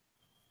defined.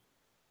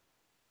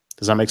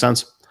 Does that make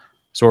sense?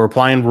 So we're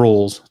applying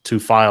rules to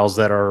files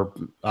that are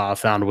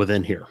found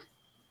within here.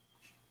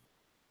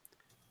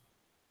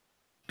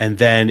 And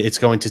then it's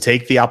going to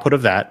take the output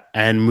of that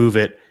and move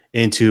it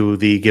into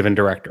the given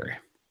directory.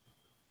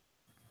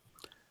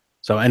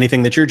 So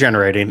anything that you're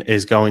generating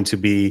is going to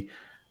be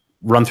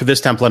run through this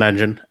template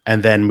engine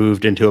and then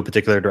moved into a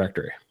particular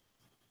directory.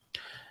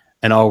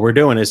 And all we're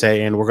doing is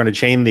saying we're going to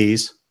chain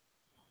these,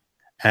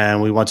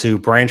 and we want to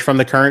branch from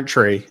the current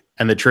tree.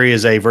 And the tree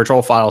is a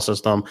virtual file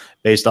system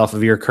based off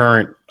of your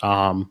current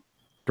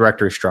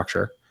directory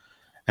structure.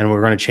 And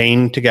we're going to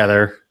chain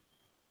together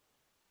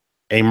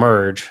a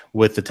merge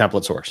with the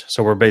template source.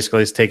 So we're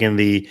basically taking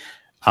the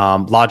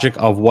logic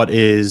of what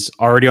is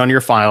already on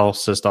your file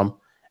system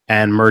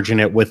and merging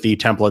it with the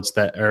templates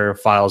that are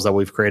files that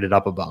we've created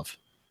up above.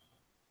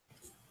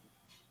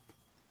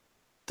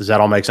 Does that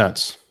all make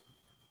sense?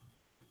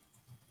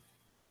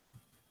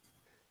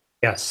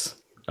 Yes.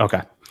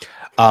 Okay.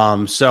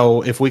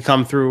 So if we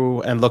come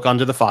through and look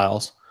under the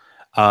files,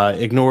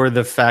 ignore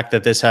the fact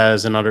that this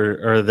has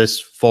this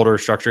folder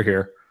structure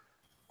here.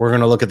 We're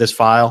going to look at this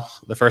file,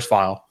 the first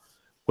file,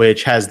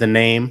 which has the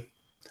name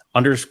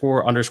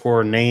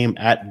 __ name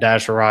at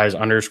 --arise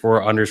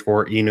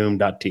 __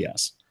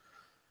 enum.ts,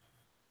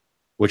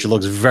 which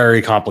looks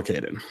very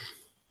complicated.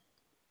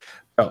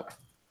 Oh.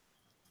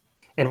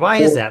 And why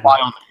is that?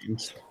 File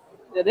names.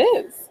 It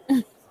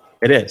is.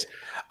 It is.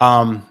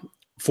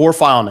 4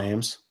 file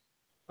names.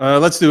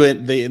 Let's do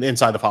it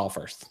inside the file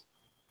first.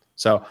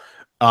 So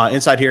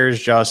inside here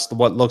is just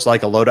what looks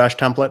like a Lodash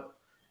template.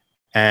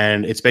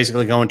 And it's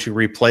basically going to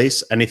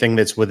replace anything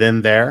that's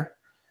within there,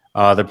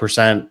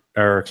 the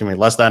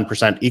less than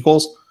 %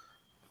 equals,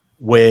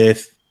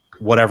 with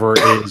whatever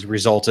is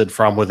resulted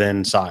from within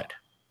inside.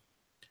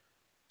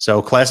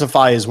 So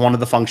classify is one of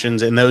the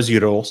functions in those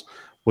utils,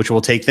 which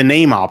will take the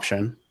name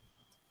option,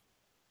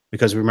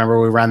 because remember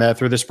we ran that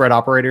through the spread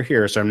operator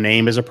here. So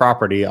name is a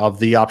property of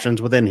the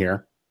options within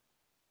here.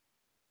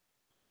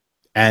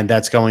 And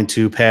that's going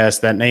to pass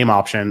that name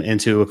option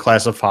into a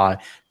classify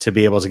to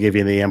be able to give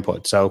you the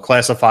input. So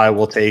classify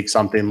will take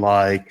something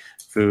like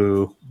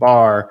foo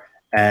bar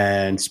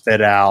and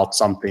spit out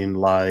something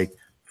like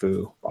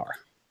foo bar.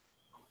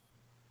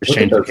 Just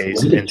change the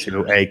case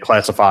into a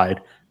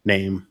classified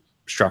name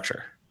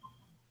structure.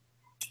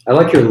 I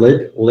like your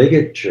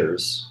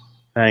ligatures.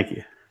 Thank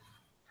you.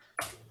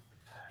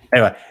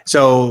 Anyway,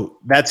 so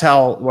that's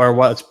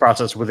what's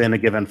processed within a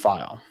given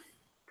file.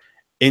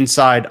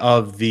 Inside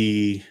of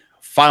the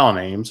file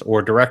names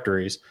or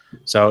directories,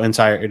 so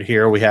inside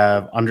here we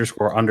have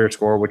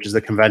 __, which is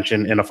the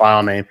convention in a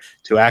file name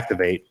to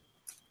activate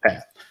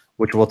path,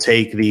 which will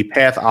take the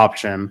path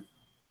option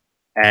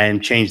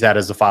and change that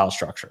as the file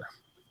structure.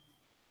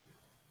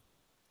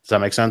 Does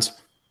that make sense?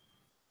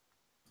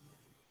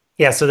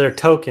 Yeah, so they're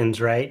tokens,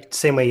 right?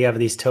 Same way you have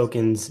these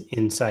tokens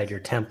inside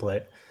your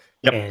template.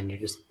 Yep. And you're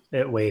just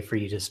a way for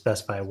you to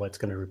specify what's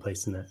going to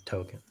replace in that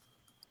token.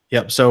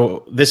 Yep.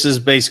 So this is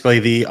basically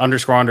the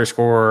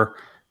 __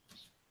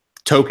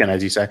 token,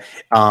 as you say,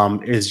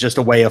 is just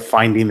a way of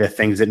finding the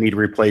things that need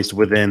replaced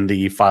within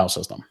the file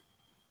system.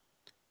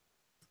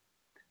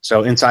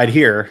 So inside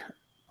here,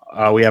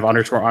 we have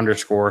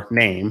 __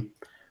 name,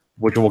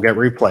 which will get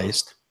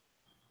replaced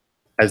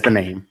as the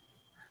name.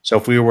 So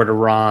if we were to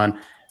run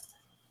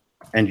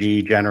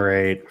ng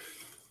generate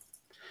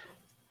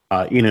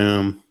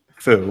enum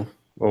foo,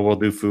 well, we'll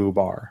do foo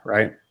bar,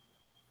 right?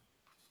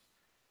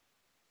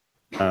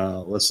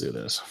 Let's do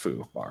this,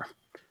 foo bar.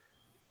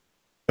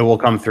 It will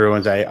come through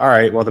and say, all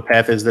right, well, the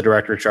path is the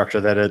directory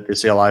structure that the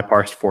CLI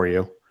parsed for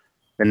you.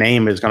 The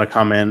name is going to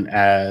come in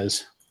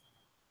as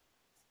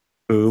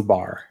foo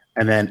bar.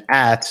 And then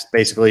at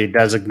basically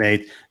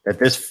designate that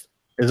this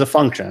is a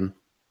function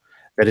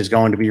that is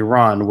going to be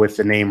run with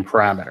the name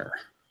parameter.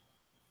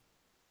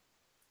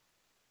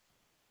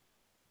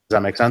 Does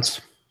that make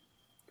sense?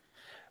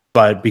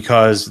 But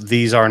because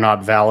these are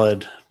not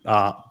valid,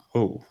 I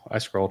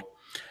scrolled.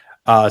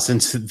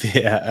 Since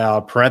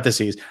the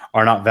parentheses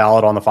are not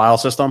valid on the file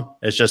system,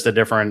 it's just a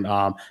different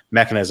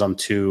mechanism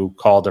to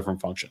call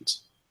different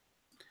functions.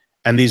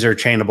 And these are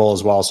chainable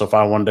as well. So if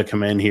I wanted to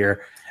come in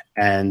here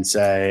and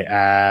say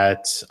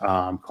at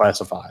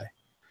classify,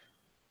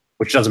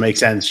 which doesn't make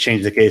sense,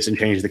 change the case and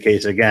change the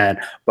case again,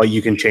 but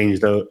you can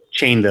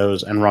chain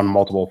those and run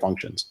multiple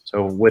functions.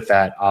 So with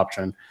that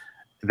option,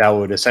 that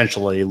would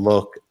essentially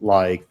look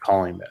like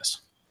calling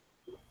this.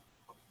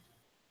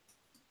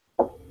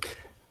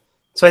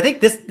 So I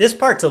think this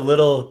part's a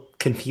little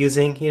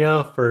confusing,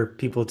 for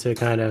people to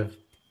kind of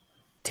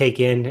take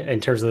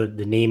in terms of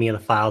the naming of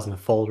the files and the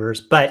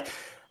folders. But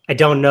I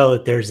don't know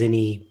that there's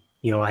any,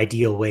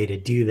 ideal way to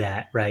do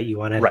that, right? You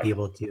want to be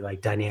able to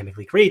like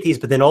dynamically create these,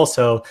 but then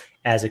also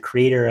as a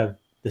creator of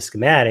the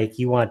schematic,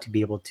 you want to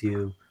be able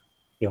to,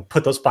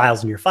 put those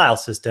files in your file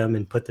system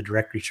and put the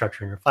directory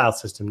structure in your file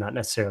system, not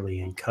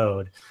necessarily in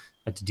code.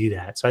 to do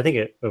that. So I think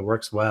it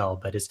works well,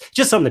 but it's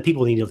just something that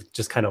people need to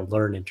just kind of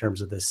learn in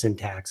terms of the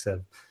syntax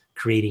of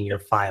creating your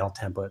file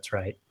templates,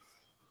 right?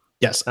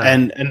 Yes,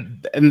 and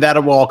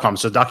that will all come.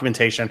 So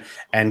documentation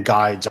and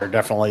guides are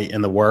definitely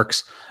in the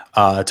works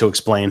to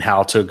explain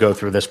how to go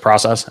through this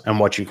process and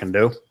what you can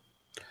do.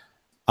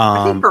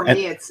 I think for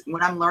me, it's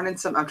when I'm learning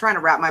I'm trying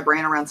to wrap my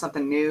brain around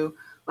something new.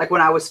 Like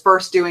when I was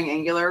first doing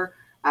Angular,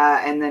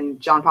 and then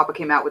John Papa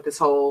came out with this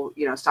whole,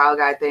 style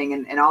guide thing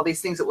and all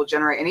these things that will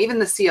generate, and even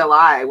the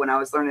CLI when I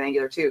was learning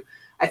Angular too.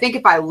 I think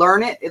if I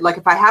learn it, like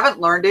if I haven't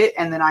learned it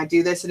and then I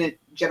do this and it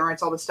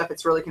generates all this stuff,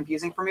 it's really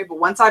confusing for me. But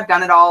once I've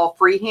done it all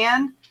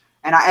freehand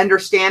and I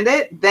understand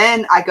it,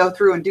 then I go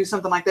through and do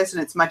something like this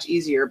and it's much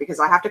easier because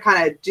I have to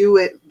kind of do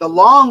it the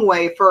long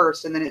way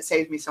first, and then it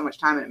saves me so much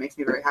time and it makes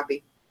me very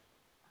happy.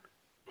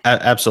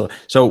 Absolutely.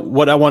 So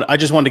I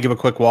just wanted to give a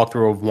quick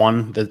walkthrough of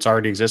one that's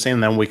already existing,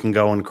 and then we can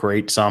go and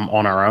create some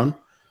on our own.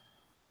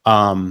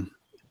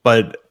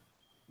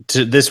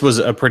 This was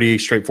a pretty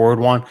straightforward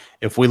one.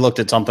 If we looked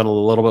at something a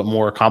little bit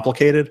more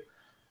complicated,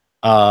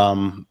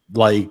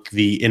 like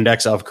the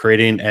index of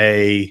creating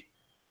a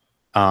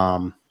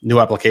new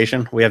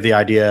application, we have the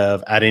idea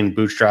of adding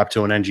Bootstrap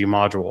to an ng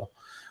module.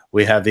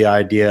 We have the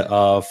idea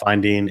of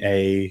finding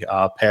a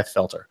path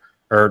filter,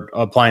 or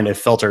applying a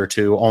filter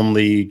to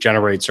only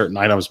generate certain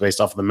items based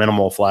off of the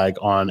minimal flag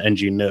on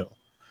ng new.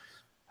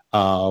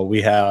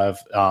 We have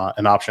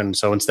an option.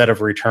 So instead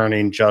of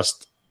returning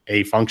just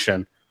a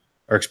function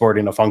or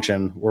exporting a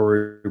function,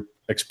 we're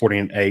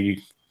exporting a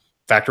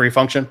factory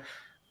function.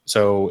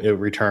 So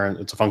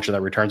it's a function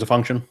that returns a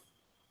function.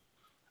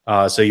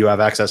 So you have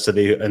access to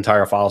the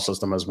entire file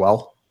system as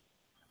well,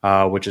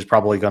 which is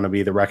probably going to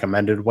be the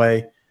recommended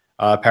way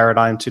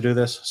paradigm to do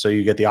this. So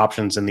you get the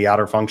options in the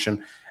outer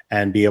function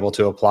and be able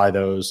to apply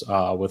those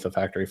with a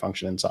factory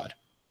function inside.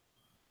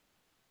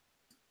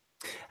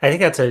 I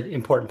think that's an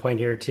important point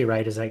here too,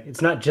 right? Is like,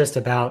 it's not just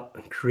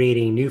about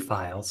creating new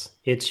files.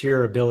 It's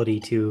your ability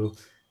to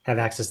have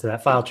access to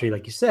that file tree,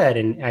 like you said,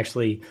 and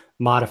actually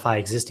modify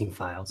existing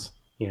files,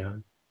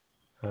 and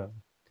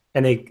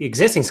the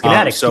existing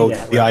schematics. So do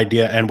that, the right?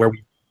 idea and where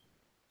we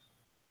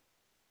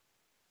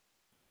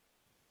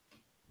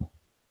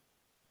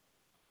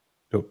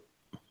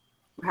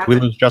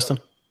lose Justin?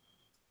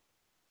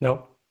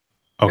 No.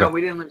 Okay. No,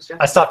 we didn't lose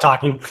Justin. I stopped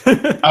talking.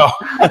 Oh.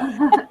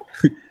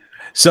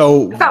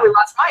 So I thought we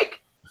lost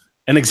Mike.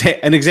 An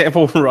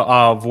example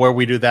of where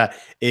we do that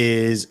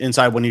is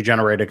inside when you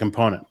generate a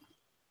component.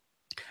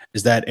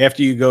 Is that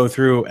after you go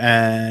through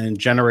and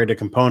generate a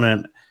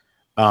component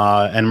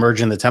and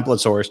merge in the template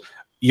source,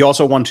 you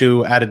also want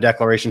to add a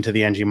declaration to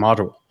the ng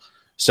module.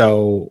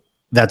 So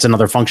that's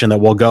another function that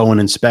will go and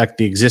inspect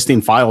the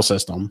existing file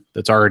system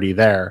that's already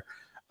there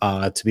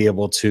to be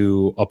able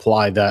to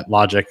apply that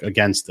logic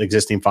against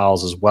existing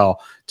files as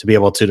well, to be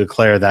able to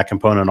declare that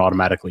component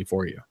automatically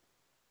for you.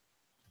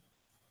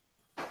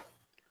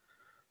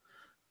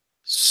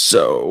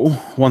 So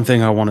one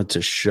thing I wanted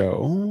to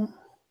show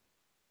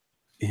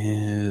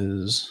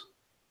is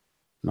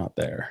not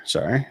there.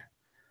 Sorry.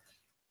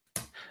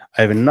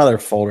 I have another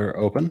folder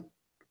open.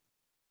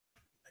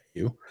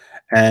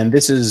 And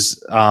this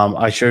is,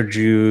 I showed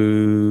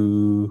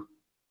you,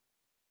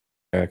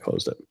 I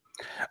closed it,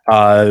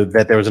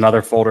 that there was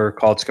another folder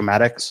called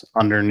schematics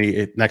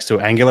underneath, next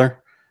to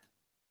Angular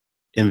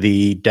in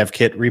the dev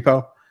kit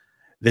repo.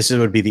 This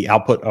would be the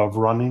output of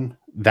running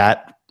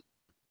that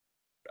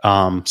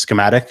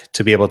schematic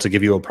to be able to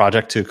give you a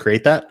project to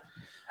create that.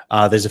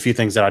 There's a few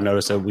things that I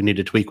noticed that we need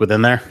to tweak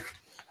within there,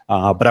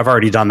 but I've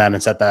already done that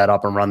and set that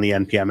up and run the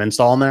npm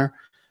install in there.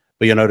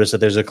 But you'll notice that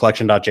there's a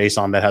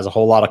collection.json that has a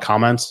whole lot of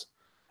comments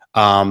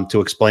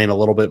to explain a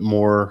little bit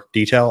more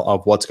detail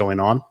of what's going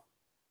on.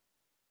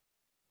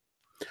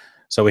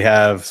 So we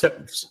have...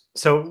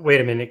 So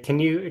wait a minute. Can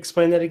you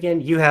explain that again?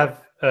 You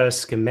have a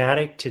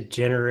schematic to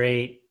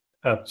generate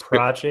a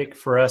project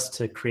for us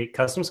to create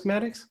custom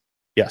schematics?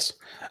 Yes.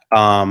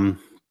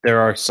 There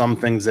are some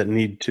things that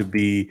need to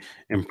be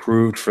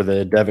improved for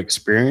the dev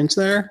experience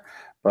there.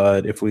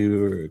 But if we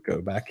were to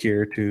go back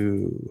here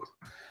to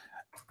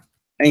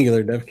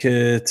Angular Dev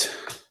Kit,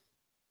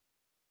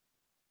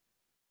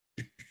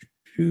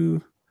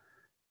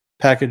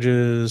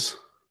 packages,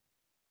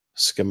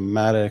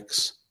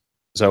 schematics.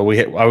 So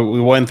we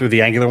went through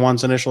the Angular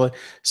ones initially.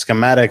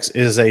 Schematics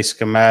is a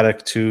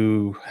schematic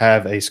to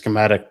have a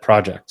schematic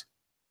project.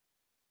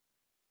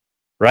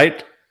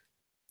 Right?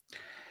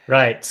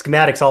 Right.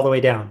 Schematics all the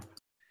way down.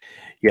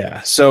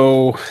 Yeah.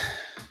 So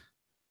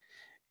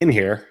in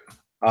here,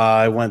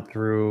 I went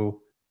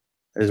through,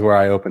 is where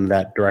I opened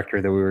that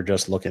directory that we were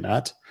just looking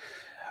at.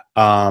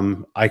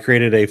 I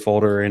created a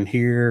folder in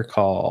here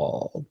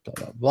called blah,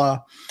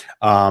 blah,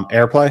 blah,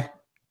 AirPlay.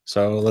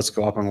 So let's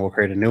go up and we'll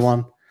create a new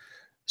one.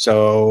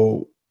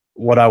 So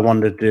what I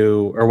wanted to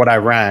do, or what I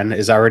ran,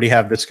 is I already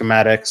have the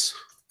schematics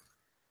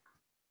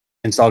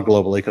installed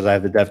globally because I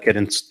have the dev kit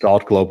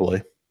installed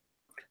globally.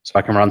 So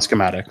I can run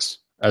schematics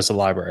as a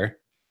library,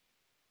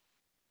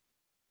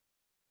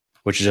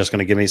 which is just going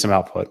to give me some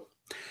output.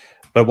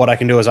 But what I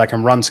can do is I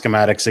can run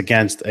schematics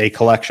against a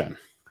collection.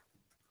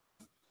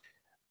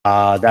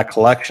 That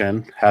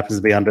collection happens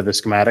to be under the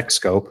schematic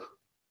scope.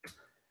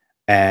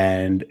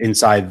 And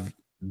inside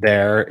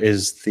there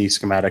is the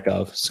schematic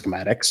of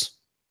schematics.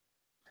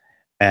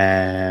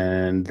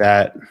 And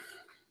that,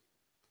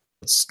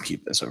 let's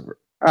keep this over.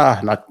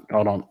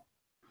 Hold on.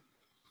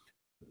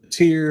 It's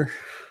here.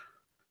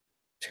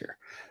 It's here.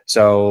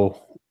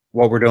 So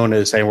what we're doing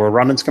is saying we're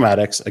running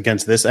schematics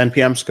against this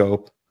NPM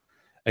scope,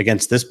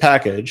 against this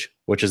package,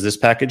 which is this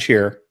package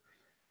here.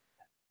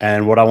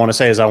 And what I want to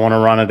say is I want to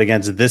run it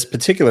against this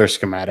particular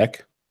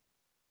schematic.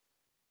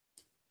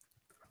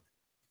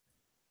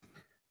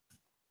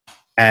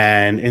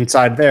 And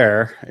inside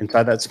there,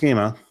 inside that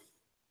schema,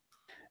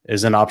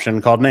 is an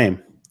option called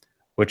name,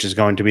 which is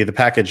going to be the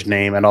package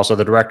name and also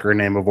the directory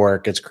name of where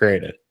it gets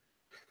created.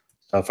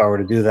 So if I were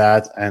to do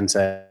that and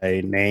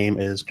say name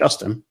is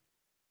Justin,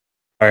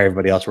 all right,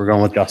 everybody else, we're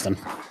going with Justin,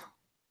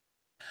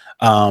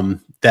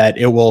 that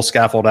it will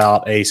scaffold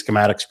out a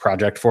schematics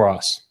project for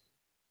us.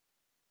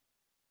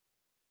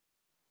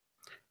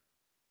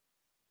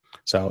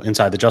 So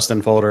inside the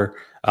Justin folder,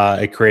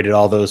 it created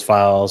all those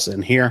files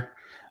in here,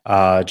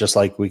 just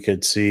like we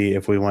could see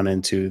if we went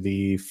into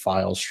the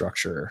file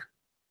structure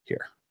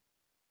here.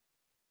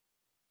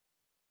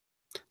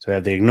 So we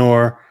have the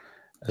ignore,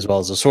 as well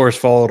as the source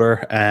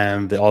folder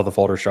and all the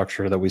folder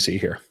structure that we see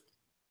here.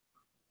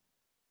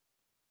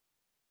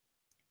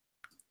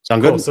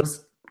 Sound good? Cool. So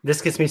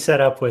this gets me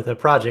set up with a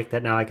project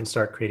that now I can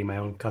start creating my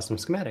own custom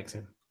schematics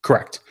in.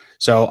 Correct.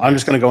 So I'm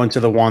just going to go into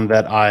the one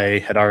that I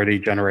had already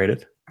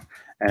generated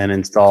and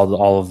installed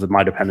all of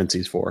my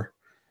dependencies for.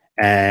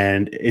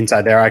 And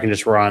inside there, I can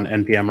just run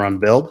npm run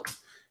build,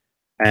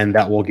 and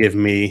that will give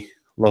me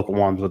local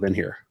ones within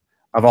here.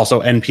 I've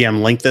also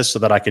npm linked this so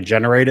that I could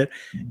generate it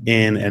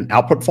in an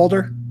output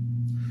folder.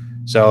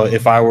 So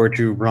if I were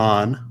to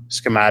run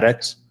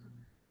schematics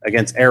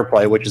against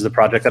AirPlay, which is the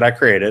project that I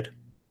created,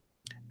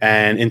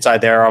 and inside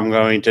there, I'm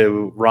going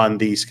to run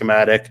the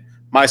schematic,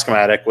 my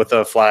schematic, with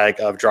a flag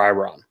of dry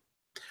run,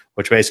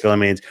 which basically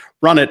means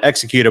run it,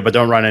 execute it, but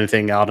don't run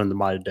anything out into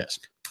my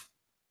disk.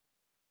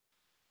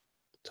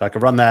 So I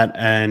can run that,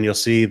 and you'll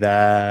see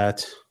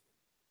that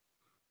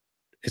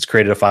it's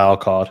created a file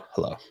called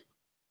hello.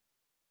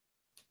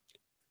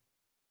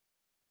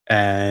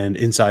 And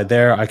inside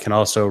there, I can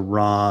also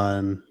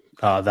run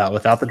that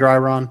without the dry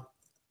run.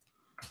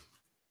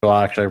 So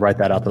I'll actually write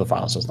that out to the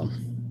file system.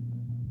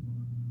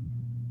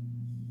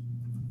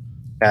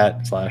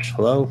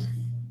 cat/hello.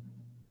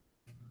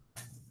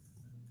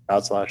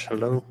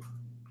 /hello.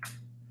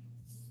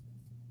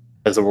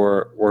 Has the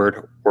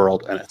word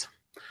world in it.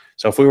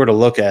 So if we were to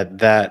look at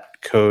that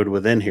code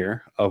within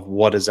here of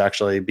what is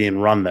actually being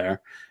run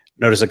there,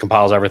 notice it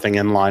compiles everything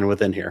in line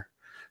within here.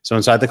 So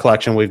inside the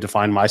collection, we've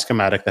defined my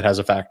schematic that has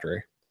a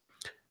factory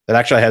that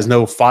actually has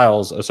no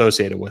files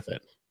associated with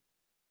it,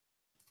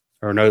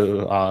 or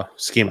no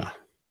schema.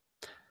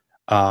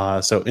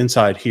 So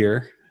inside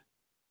here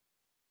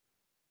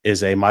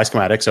is a my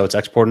schematic. So it's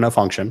exporting a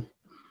function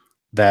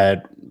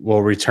that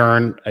will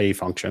return a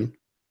function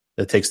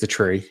that takes the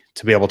tree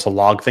to be able to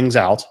log things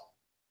out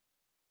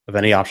of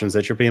any options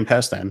that you're being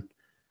passed in,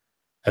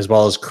 as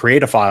well as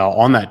create a file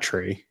on that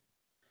tree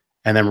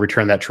and then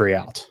return that tree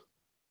out.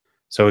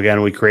 So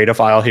again, we create a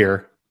file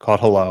here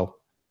called hello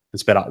and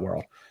spit out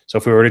world. So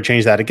if we were to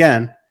change that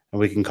again, and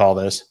we can call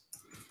this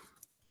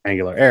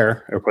Angular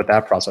air, or put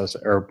that process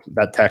or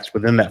that text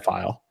within that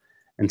file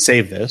and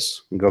save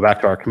this and go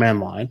back to our command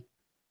line.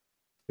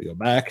 We go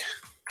back,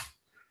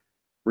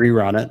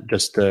 rerun it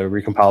just to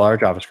recompile our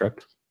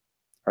JavaScript,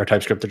 our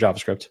TypeScript to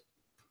JavaScript.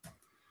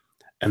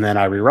 And then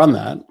I rerun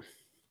that,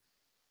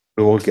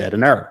 we will get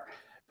an error,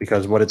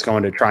 because what it's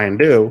going to try and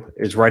do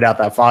is write out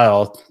that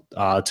file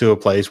to a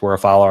place where a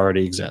file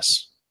already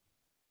exists.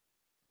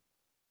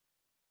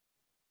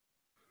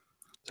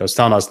 So it's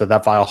telling us that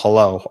that file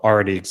hello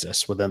already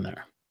exists within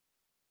there.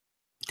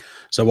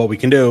 So what we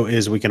can do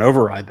is we can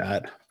override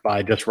that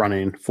by just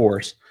running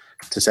force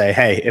to say,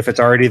 hey, if it's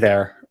already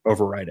there,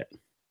 overwrite it.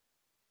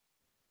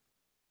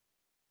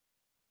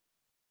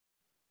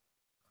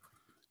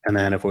 And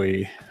then if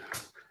we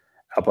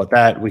output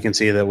that, we can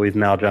see that we've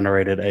now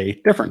generated a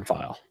different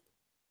file.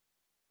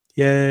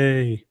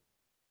 Yay.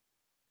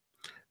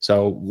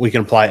 So we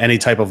can apply any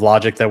type of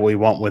logic that we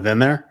want within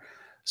there.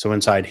 So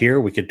inside here,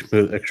 we could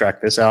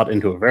extract this out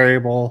into a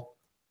variable,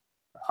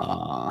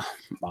 my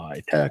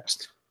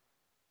text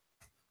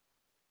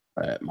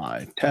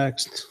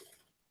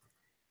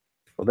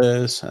for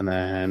this, and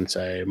then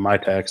say my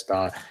text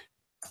dot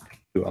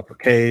to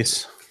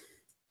uppercase.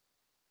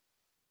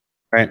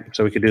 Right,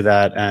 so we could do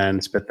that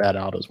and spit that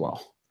out as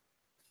well.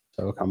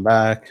 So we'll come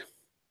back,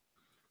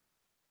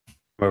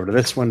 over to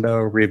this window,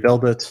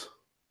 rebuild it.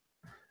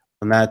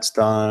 When that's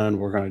done,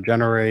 we're going to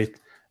generate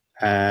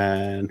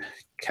and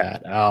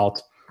cat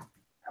out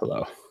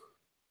hello.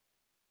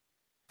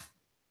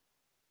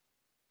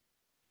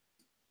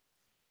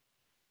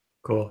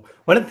 Cool.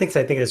 One of the things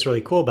I think is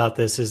really cool about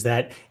this is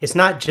that it's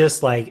not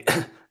just like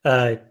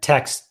a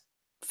text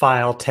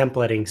file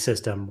templating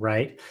system,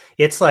 right?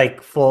 It's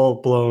like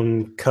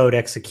full-blown code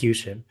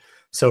execution.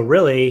 So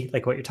really,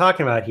 like what you're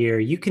talking about here,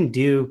 you can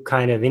do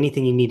kind of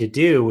anything you need to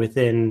do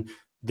within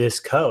this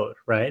code,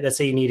 right? Let's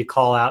say you need to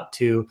call out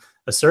to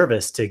a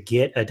service to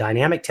get a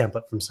dynamic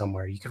template from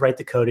somewhere. You could write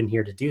the code in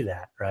here to do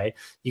that, right?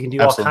 You can do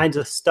all kinds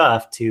of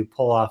stuff to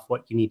pull off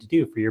what you need to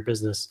do for your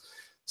business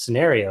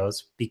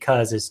scenarios,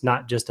 because it's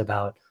not just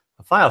about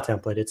a file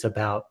template. It's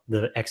about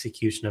the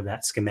execution of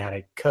that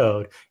schematic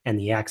code and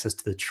the access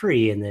to the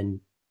tree, and then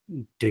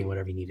doing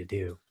whatever you need to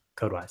do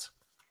code-wise.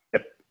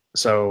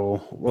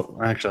 So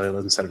actually,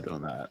 instead of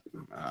doing that,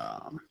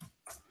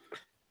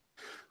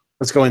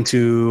 let's go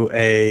into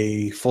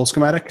a full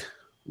schematic,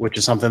 which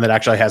is something that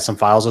actually has some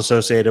files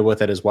associated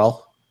with it as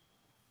well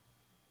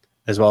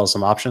as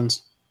some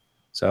options.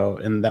 So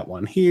in that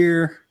one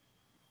here,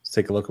 let's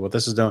take a look at what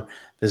this is doing.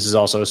 This is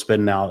also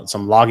spitting out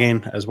some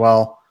logging as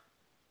well.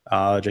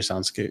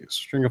 JSON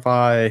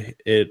stringify.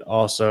 It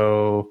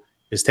also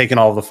is taking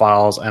all of the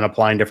files and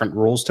applying different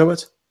rules to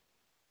it.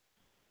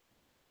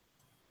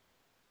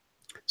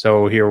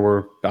 So here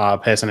we're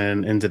passing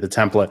into the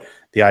template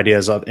the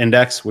ideas of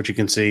index, which you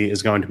can see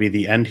is going to be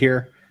the end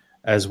here,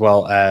 as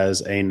well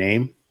as a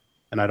name.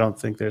 And I don't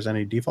think there's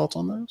any defaults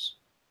on those.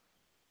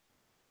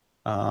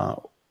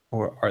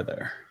 Or are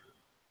there?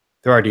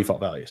 There are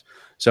default values.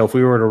 So if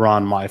we were to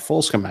run my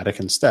full schematic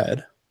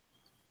instead,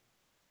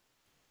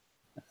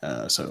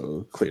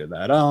 so clear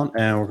that out,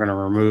 and we're going to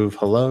remove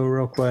hello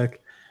real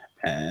quick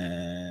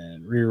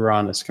and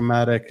rerun the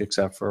schematic,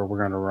 except for we're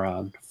going to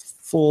run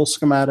full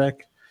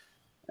schematic.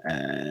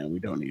 And we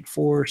don't need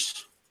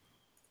force.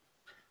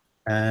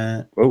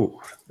 And oh,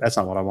 that's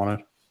not what I wanted.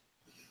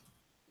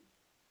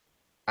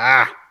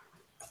 There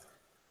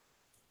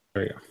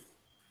you go.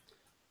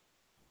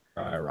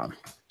 All right, run.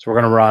 So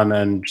we're going to run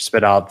and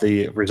spit out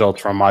the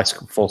results from my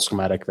full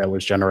schematic that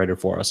was generated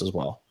for us as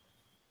well.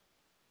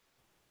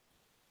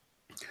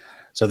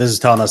 So this is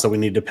telling us that we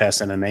need to pass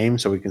in a name,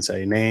 so we can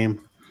say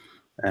name,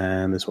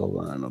 and this will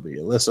be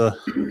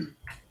Alyssa.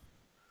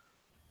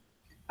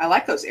 I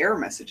like those error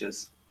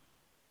messages.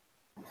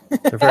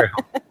 They're very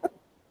helpful.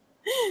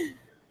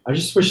 I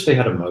just wish they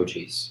had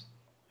emojis.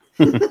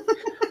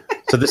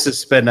 So this is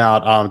spitting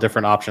out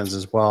different options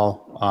as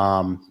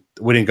well.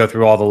 We didn't go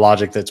through all the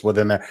logic that's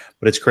within there,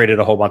 but it's created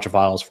a whole bunch of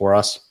files for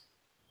us.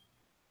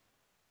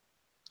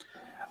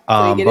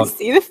 Do we get to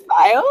see the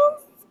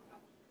files?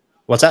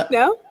 What's that?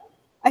 No?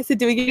 I said,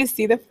 do we get to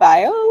see the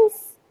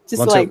files?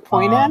 Just to like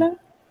point at them?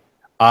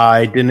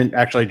 I didn't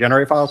actually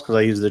generate files because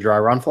I used the dry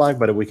run flag,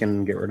 but we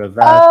can get rid of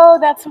that. Oh,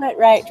 that's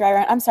right. Dry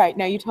run. I'm sorry.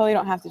 No, you totally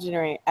don't have to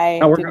generate.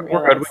 No, we're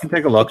good. We can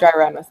take a look. Dry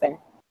run was there.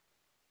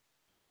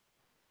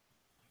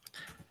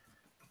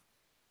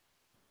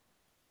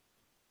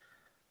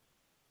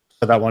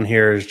 So that one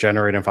here is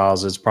generating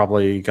files. It's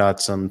probably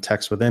got some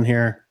text within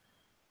here.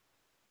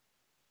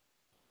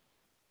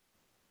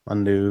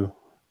 Undo.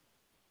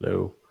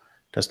 Hello.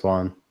 Test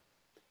one.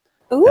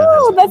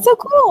 Ooh, that's so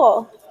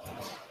cool.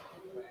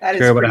 That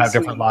is you're able to have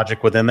sweet. different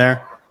logic within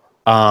there.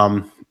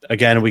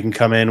 Again, we can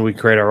come in, we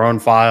create our own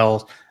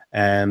files,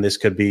 and this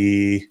could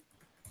be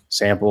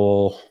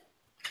sample,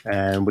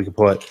 and we can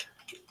put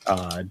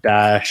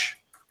dash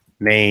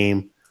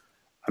name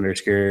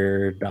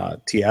underscore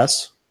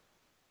 .ts.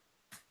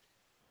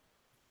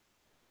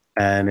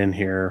 And in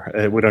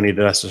here, we don't need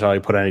to necessarily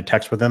put any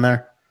text within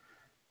there.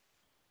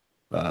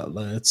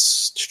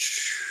 Let's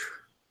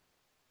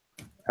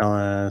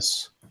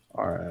ls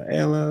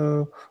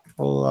alo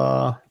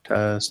hola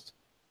test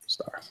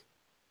star.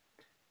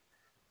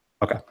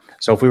 Okay,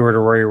 so if we were to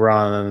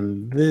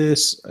rerun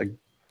this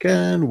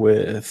again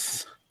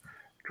with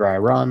dry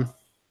run.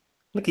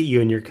 Look at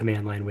you and your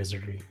command line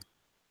wizardry.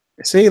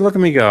 See, look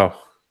at me go.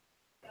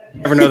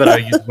 Never know that I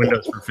used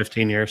Windows for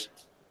 15 years.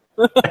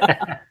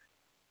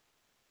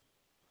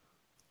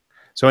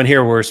 So in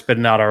here, we're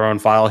spitting out our own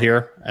file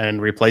here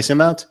and replacing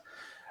that.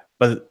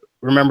 But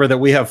remember that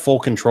we have full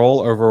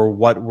control over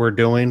what we're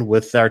doing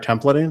with our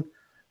templating.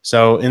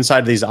 So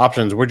inside these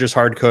options, we're just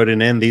hard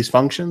coding in these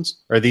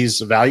functions or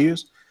these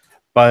values.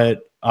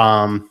 But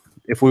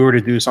if we were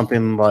to do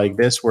something like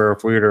this, where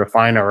if we were to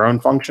define our own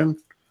function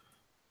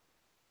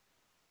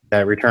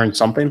that returns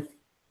something,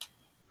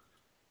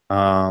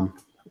 and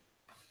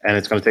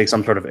it's going to take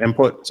some sort of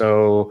input.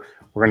 So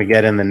we're going to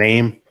get in the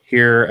name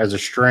here as a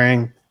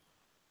string.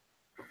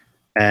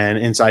 And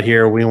inside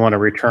here, we want to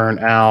return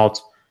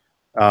out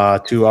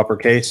to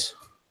uppercase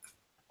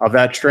of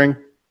that string.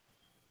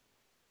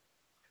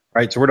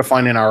 Right, so we're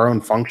defining our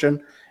own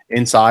function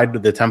inside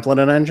the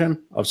templating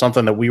engine of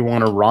something that we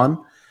want to run.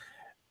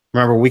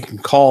 Remember, we can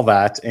call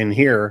that in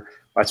here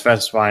by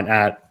specifying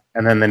at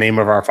and then the name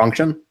of our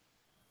function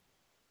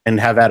and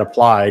have that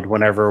applied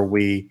whenever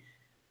we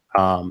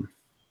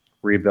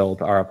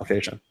rebuild our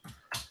application.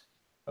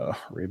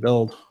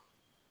 Rebuild.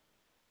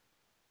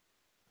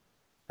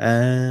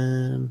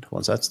 And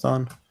once that's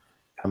done,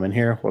 come in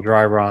here, we'll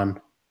dry run.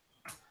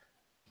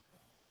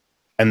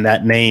 And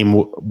that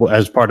name,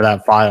 as part of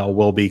that file,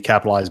 will be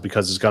capitalized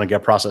because it's going to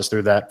get processed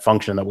through that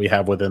function that we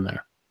have within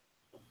there.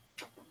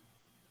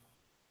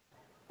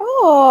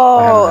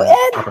 Oh,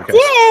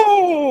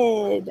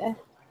 it did.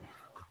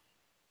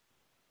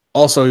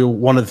 Also,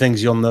 one of the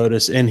things you'll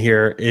notice in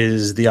here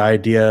is the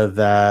idea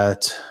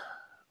that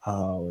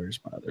where's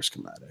my other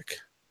schematic?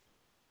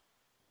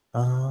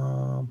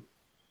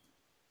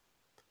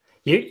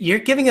 You're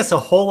giving us a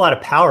whole lot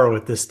of power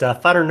with this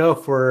stuff. I don't know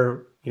if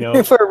we're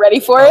if we're ready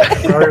for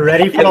it. are we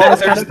ready for all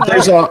this kind of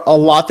There's stuff? a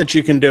lot that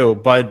you can do,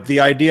 but the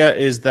idea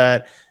is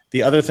that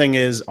the other thing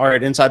is, all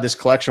right, inside this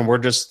collection, we're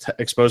just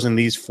exposing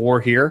these 4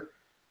 here.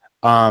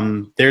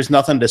 There's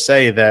nothing to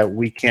say that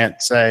we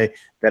can't say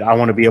that I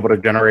want to be able to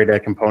generate a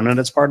component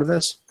as part of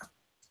this,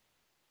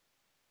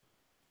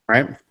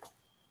 right?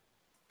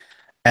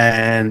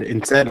 And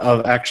instead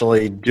of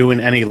actually doing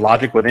any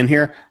logic within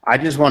here, I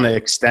just want to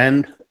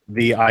extend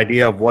the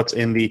idea of what's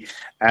in the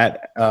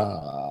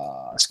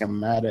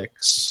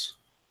schematics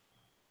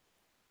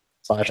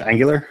 /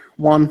 Angular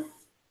one,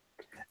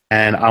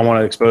 and I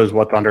want to expose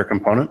what's under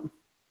component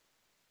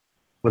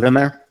within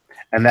there.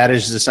 And that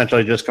is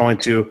essentially just going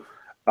to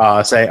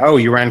say, oh,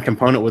 you ran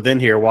component within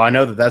here. Well, I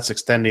know that that's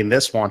extending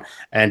this one,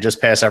 and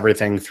just pass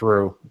everything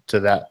through to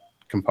that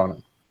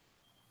component.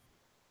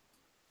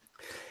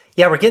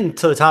 Yeah, we're getting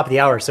to the top of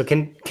the hour. So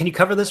can you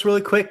cover this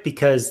really quick?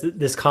 Because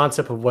this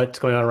concept of what's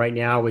going on right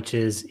now, which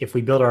is if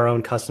we build our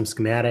own custom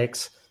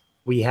schematics,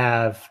 we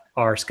have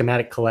our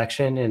schematic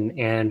collection,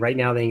 and right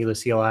now the Angular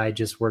CLI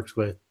just works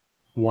with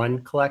one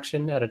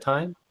collection at a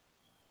time.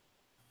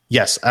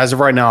 Yes, as of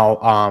right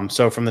now.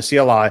 So from the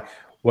CLI,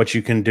 what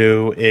you can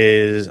do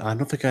is, I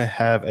don't think I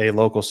have a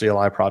local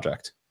CLI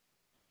project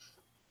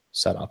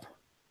set up.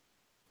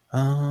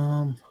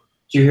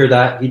 Did you hear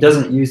that? He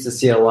doesn't use the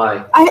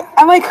CLI.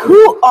 I'm like,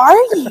 who are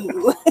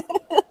you?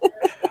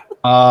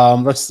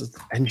 Let's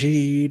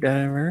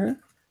ng.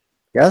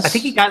 Yes, I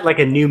think he got like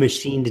a new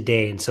machine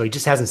today, and so he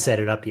just hasn't set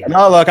it up yet.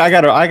 No, look, I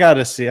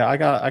gotta see. I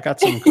got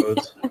some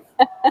codes.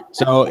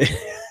 So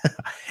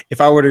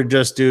if I were to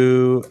just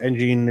do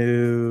ng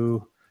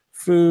new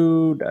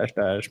foo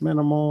 --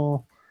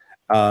 minimal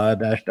 --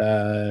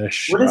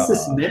 What is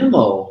this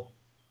minimal?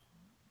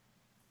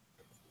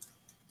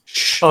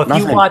 Oh, if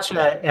nothing. you watch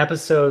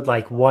episode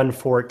like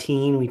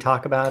 114, we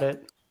talk about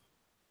it.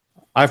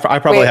 I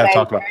probably have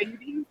talked about. Are you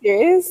being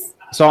serious?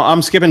 So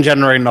I'm skipping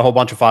generating a whole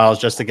bunch of files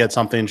just to get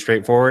something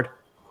straightforward.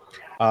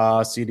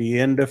 Cd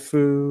into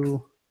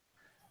foo.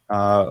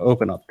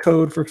 Open up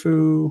code for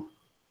foo.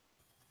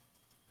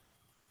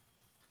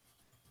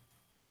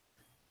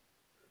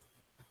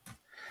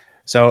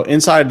 So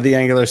inside the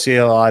Angular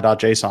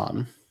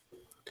CLI.json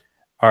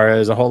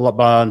is a whole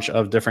bunch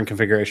of different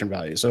configuration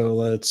values. So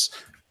let's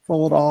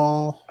fold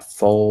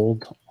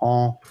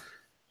all.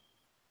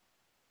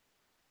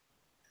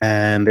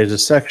 And there's a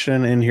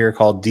section in here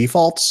called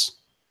defaults.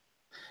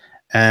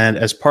 And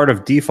as part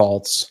of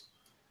defaults,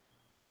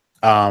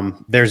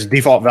 there's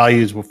default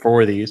values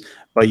for these,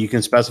 but you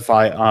can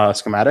specify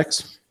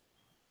schematics,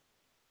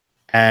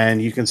 and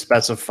you can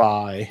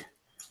specify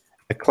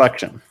a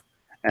collection.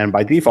 And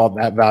by default,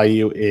 that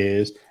value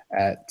is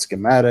at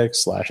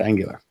schematics /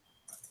 Angular.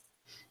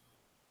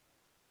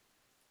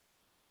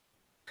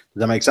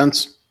 Does that make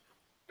sense?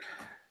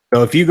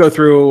 So if you go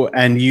through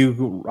and you,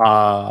 where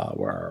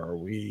are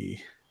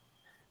we?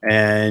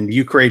 And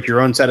you create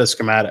your own set of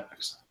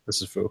schematics.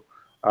 This is foo.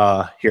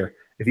 Here.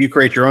 If you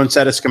create your own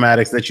set of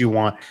schematics that you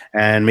want,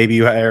 and maybe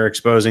you are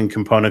exposing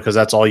component because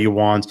that's all you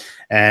want,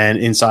 and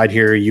inside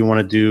here you want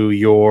to do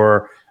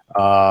your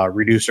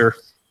reducer,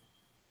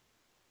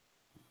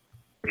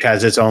 which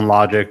has its own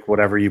logic,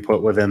 whatever you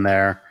put within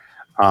there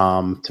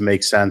to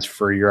make sense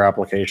for your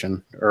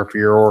application or for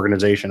your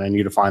organization, and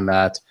you define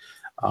that.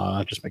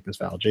 Just make this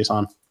valid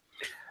JSON.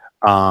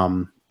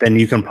 Then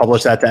you can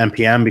publish that to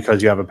NPM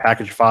because you have a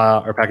package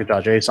file or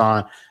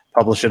package.json,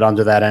 publish it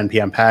under that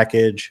NPM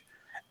package,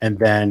 and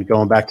then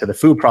going back to the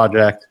foo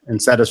project,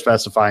 instead of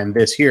specifying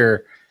this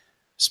here,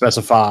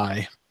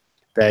 specify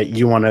that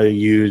you want to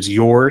use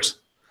yours.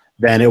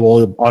 Then it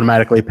will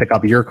automatically pick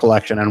up your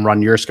collection and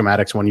run your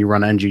schematics when you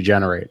run ng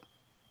generate.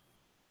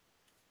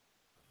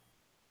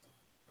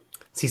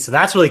 See, so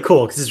that's really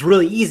cool because it's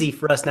really easy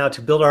for us now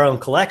to build our own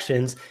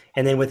collections,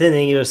 and then within the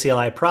Angular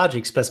CLI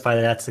project, specify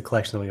that that's the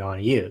collection that we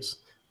want to use.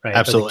 Right?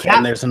 Absolutely.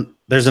 And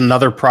there's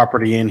another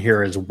property in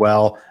here as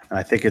well. And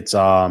I think it's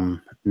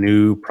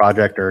new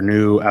project or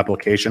new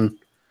application.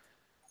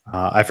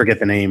 I forget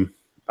the name.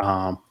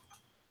 Might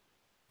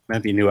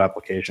be new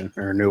application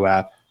or new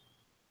app.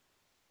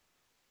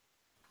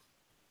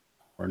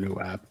 Or new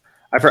app.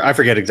 I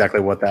forget exactly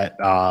what that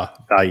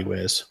value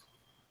is.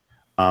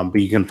 But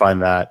you can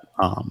find that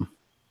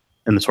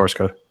in the source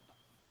code.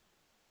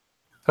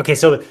 Okay,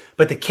 so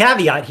but the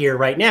caveat here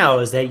right now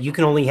is that you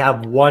can only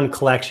have one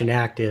collection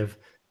active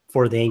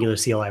for the Angular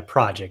CLI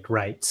project,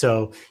 right?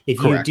 So if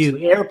Correct. you do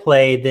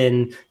AirPlay,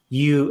 then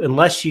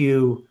unless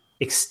you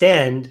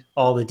extend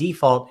all the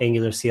default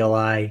Angular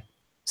CLI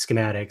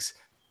schematics,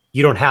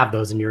 you don't have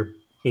those in your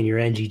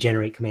ng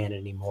generate command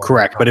anymore.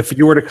 Correct. But if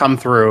you were to come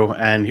through,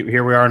 and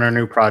here we are in our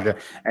new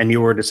project, and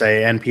you were to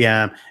say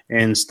npm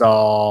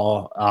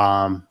install,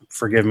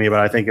 forgive me,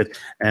 but I think it's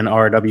an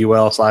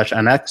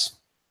rwl/nx. Is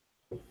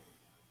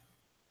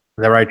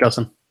that right,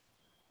 Justin?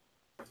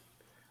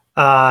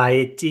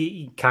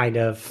 Kind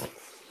of.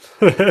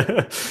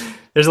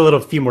 There's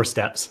a few more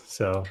steps.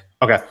 So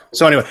Okay.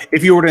 So anyway,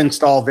 if you were to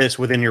install this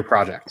within your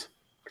project,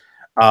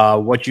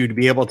 what you'd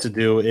be able to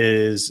do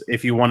is,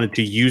 if you wanted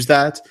to use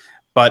that,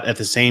 but at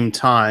the same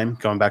time,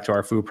 going back to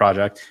our food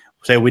project,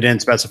 say we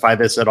didn't specify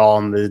this at all,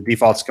 and the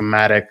default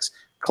schematics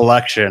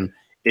collection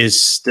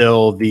is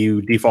still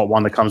the default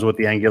one that comes with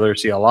the Angular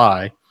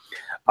CLI,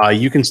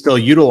 you can still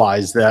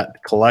utilize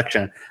that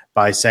collection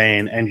by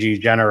saying ng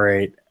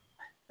generate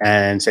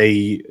and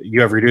say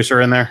you have reducer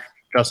in there,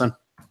 Justin?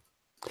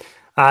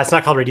 it's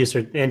not called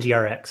reducer,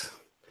 NGRX.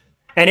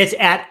 And it's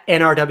at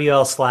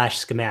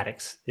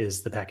nrwl/schematics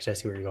is the package. I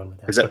see where you're going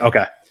with that. Is it?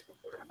 Okay.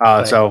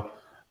 So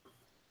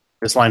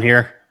this line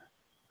here,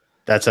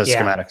 that says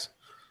schematics.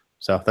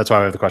 So that's why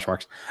we have the question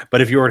marks.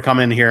 But if you were to come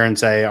in here and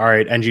say, all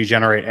right, ng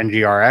generate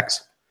NGRX,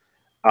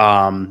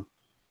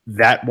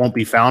 that won't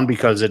be found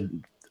because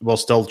we're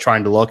still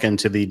trying to look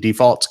into the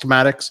default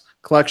schematics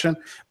collection.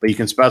 But you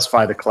can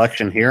specify the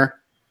collection here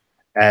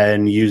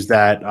and use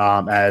that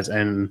as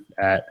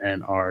at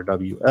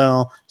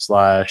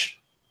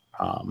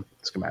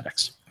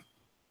nrwl/schematics.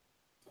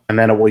 And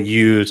then it will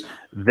use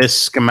this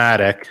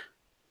schematic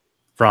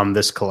from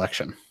this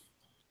collection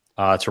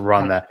to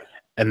run that.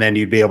 And then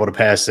you'd be able to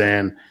pass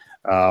in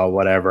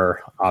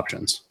whatever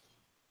options.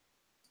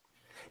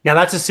 Now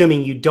that's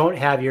assuming you don't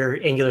have your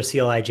Angular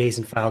CLI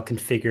JSON file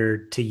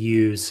configured to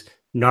use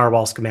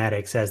narwhal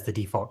schematics as the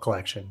default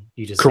collection.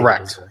 You just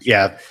correct.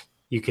 Yeah.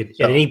 You could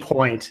at any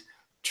point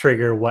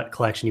trigger what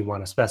collection you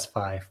want to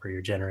specify for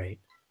your generate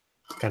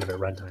kind of at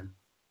runtime.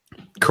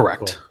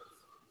 Correct. Cool.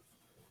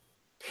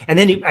 And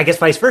then I guess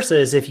vice versa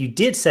is if you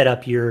did set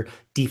up your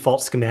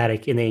default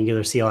schematic in the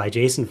Angular CLI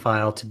JSON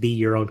file to be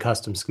your own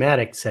custom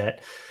schematic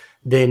set,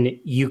 then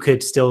you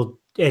could still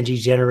ng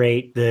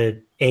generate the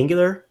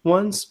Angular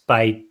ones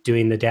by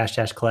doing the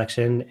 --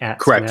 collection at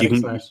correct. You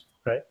can,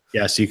 right?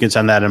 Yes, you can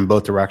send that in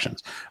both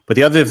directions. But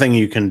the other thing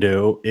you can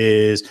do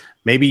is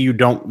maybe you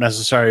don't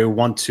necessarily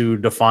want to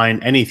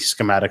define any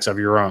schematics of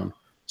your own.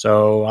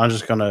 So I'm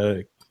just going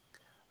to,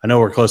 I know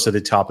we're close to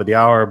the top of the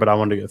hour, but I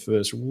want to go through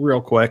this real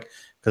quick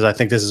because I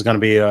think this is going to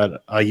be a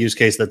use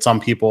case that some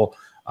people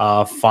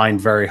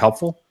find very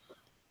helpful.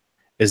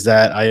 Is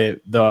that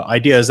the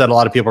idea is that a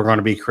lot of people are going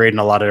to be creating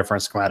a lot of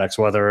different schematics,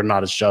 whether or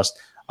not it's just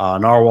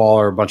Narwhal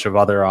or a bunch of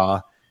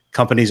other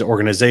companies,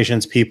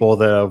 organizations,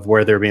 people of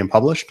where they're being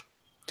published.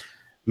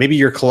 Maybe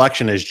your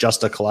collection is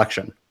just a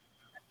collection.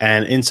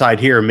 And inside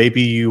here,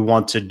 maybe you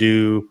want to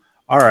do,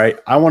 all right,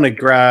 I want to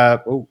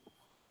grab,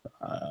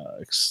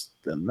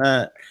 extend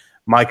that.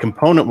 My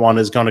component one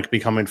is going to be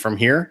coming from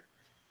here,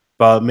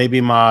 but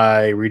maybe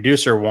my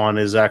reducer one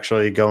is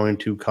actually going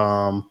to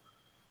come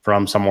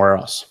from somewhere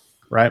else,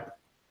 right?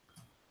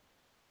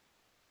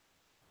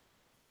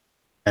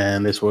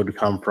 And this would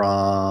come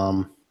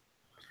from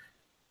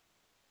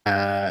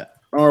at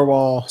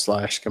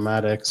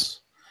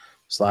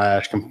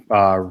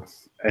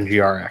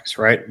narwhal/schematics/NGRX,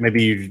 right?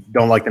 Maybe you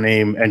don't like the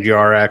name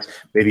NGRX.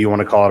 Maybe you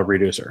want to call it a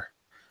reducer.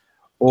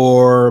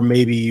 Or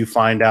maybe you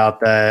find out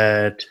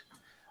that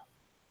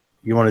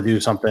you want to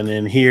do something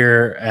in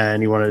here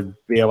and you want to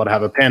be able to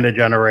have a Panda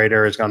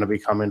generator is going to be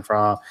coming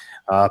from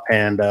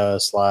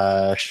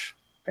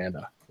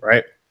Panda/Panda,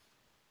 right?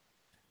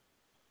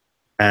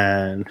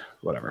 And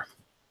whatever.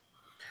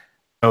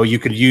 So you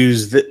could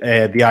use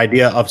the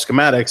idea of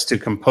schematics to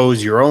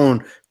compose your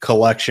own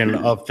collection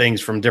of things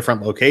from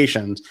different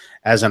locations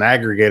as an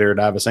aggregator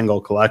to have a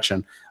single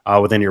collection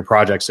within your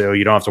project. So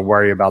you don't have to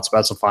worry about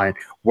specifying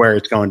where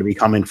it's going to be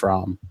coming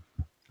from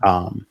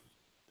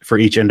for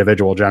each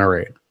individual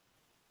generator.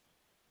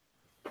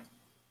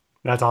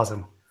 That's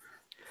awesome.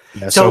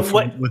 Yeah, so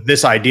with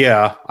this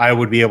idea, I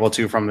would be able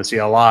to, from the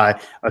CLI,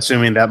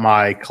 assuming that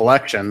my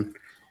collection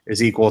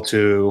is equal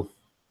to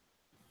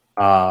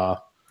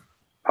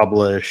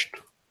published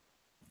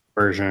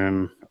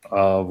version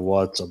of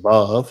what's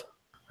above,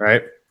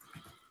 right?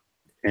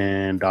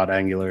 And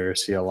 .angular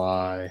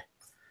CLI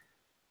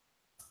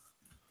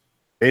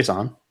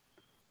JSON.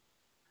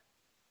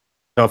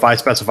 So if I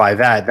specify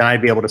that, then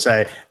I'd be able to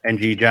say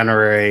ng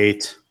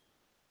generate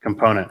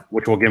component,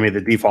 which will give me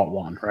the default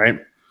one, right?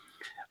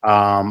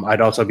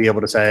 I'd also be able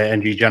to say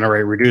ng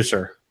generate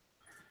reducer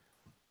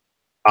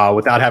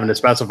without having to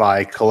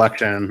specify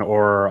collection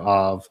or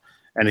of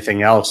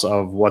anything else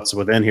of what's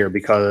within here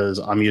because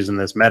I'm using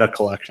this meta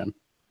collection.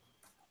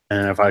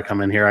 And if I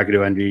come in here, I could do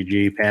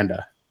ngg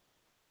panda,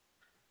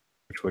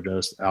 which would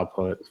just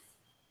output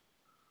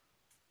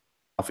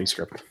Coffee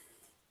script.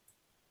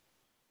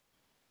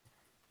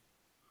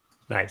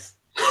 Nice.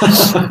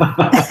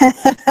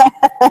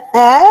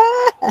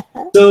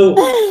 So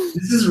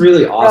this is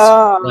really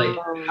awesome. Like,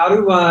 how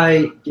do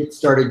I get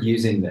started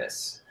using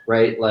this?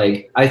 Right?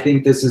 Like, I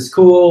think this is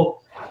cool.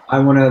 I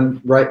want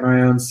to write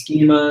my own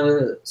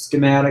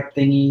schematic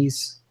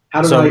thingies.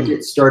 How do I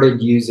get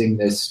started using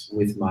this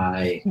with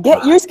my...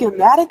 Get your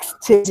schematics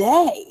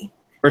today.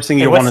 First thing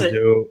you want to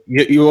do,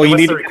 you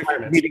need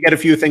to get a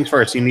few things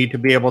first. You need to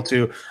be able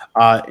to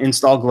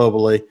install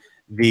globally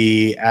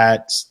the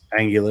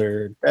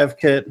 @Angular dev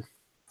kit.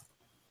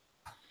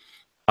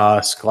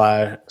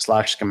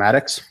 slash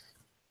schematics,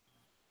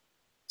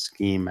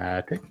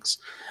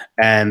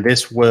 and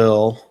this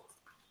will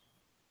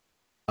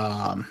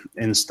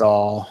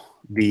install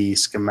the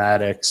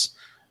schematics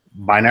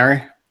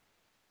binary,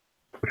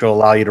 which will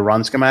allow you to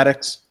run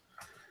schematics.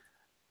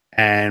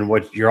 And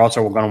what you're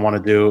also going to want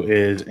to do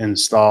is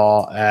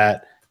install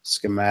at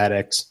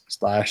schematics.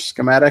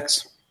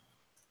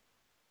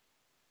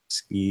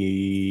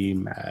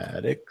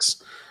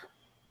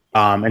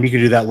 And you can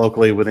do that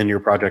locally within your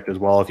project as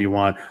well if you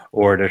want,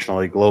 or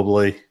additionally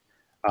globally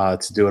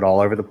to do it all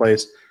over the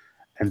place.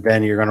 And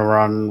then you're going to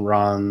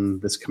run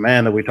this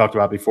command that we talked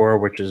about before,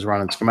 which is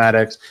running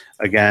schematics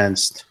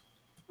against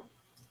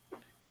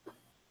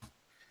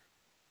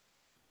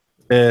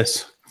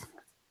this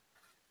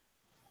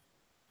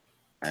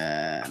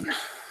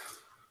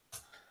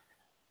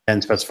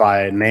and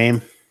specify a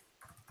name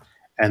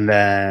and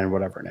then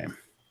whatever name.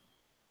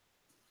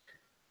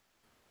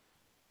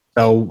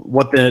 So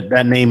what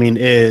that naming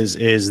is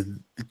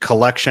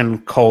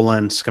collection :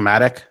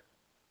 schematic,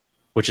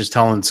 which is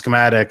telling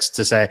schematics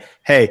to say,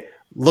 hey,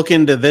 look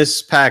into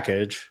this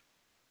package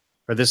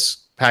or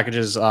this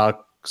package's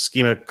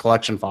schema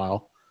collection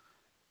file.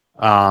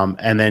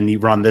 And then you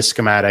run this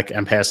schematic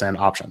and pass in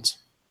options.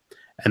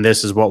 And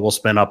this is what will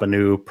spin up a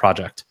new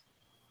project.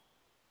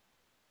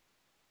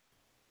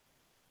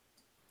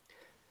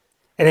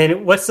 And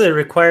then what's the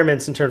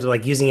requirements in terms of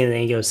like using it in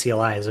Angular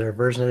CLI? Is there a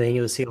version of the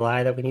Angular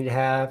CLI that we need to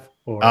have?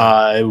 Or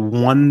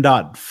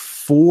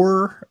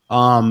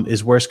 1.4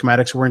 is where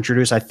schematics were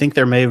introduced. I think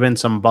there may have been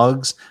some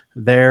bugs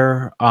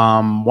there.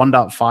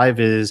 1.5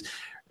 is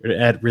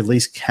at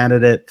release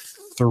candidate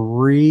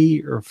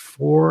 3 or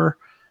 4.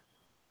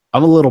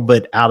 I'm a little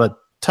bit out of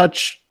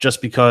touch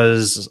just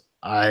because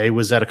I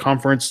was at a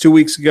conference 2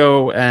 weeks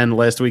ago and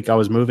last week I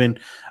was moving.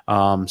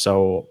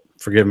 So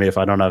forgive me if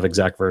I don't have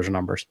exact version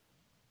numbers.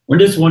 When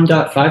does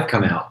 1.5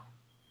 come out?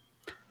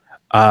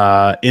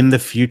 In the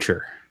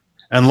future.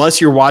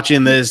 Unless you're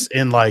watching this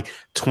in like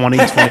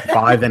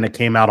 2025 and it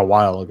came out a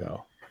while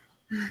ago.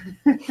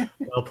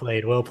 Well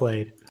played. Well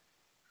played.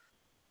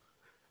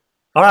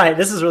 All right.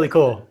 This is really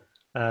cool.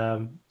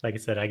 Like I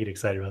said, I get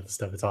excited about this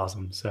stuff. It's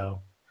awesome.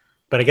 So,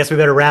 but I guess we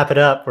better wrap it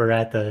up. We're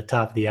at the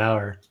top of the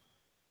hour.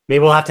 Maybe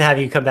we'll have to have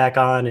you come back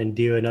on and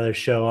do another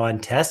show on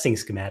testing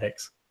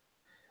schematics.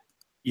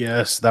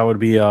 Yes, that would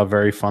be a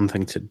very fun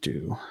thing to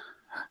do.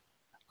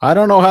 I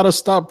don't know how to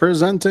stop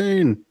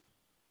presenting.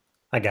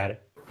 I got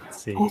it.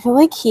 Let's see. I feel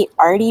like he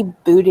already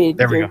booted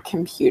There we your go.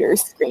 computer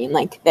screen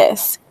like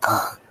this.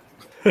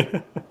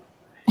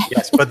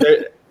 Yes, but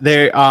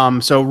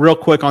so real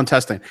quick on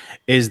testing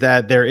is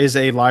that there is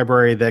a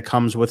library that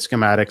comes with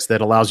schematics that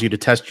allows you to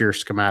test your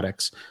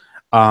schematics.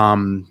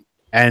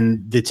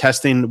 And the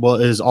testing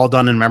is all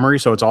done in memory,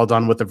 so it's all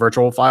done with the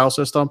virtual file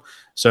system.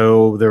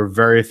 So they're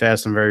very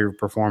fast and very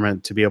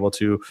performant to be able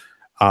to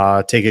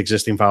take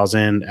existing files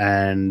in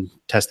and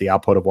test the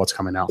output of what's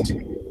coming out.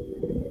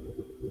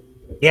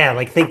 Yeah,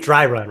 like think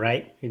dry run,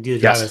 right? You do the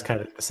dry Yes. run is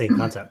kind of the same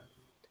concept.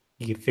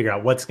 You can figure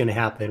out what's going to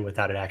happen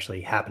without it actually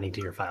happening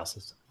to your file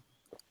system.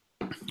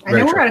 I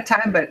know we're out of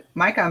time, but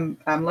Mike, I'm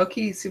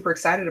low-key super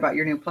excited about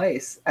your new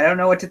place. I don't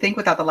know what to think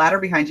without the ladder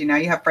behind you. Now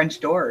you have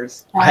French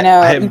doors. I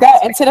know. You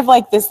got, instead of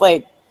like this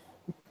like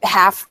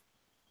half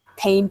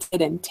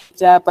painted and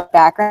taped up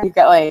background, you've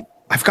got like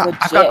I've got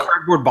legit.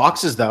 cardboard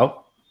boxes though.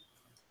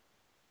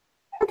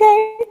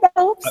 Okay, that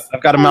helps.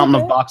 I've got a mountain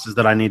of boxes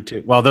that I need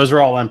to. Well, those are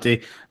all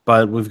empty,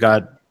 but we've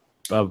got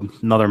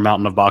another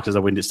mountain of boxes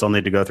that we still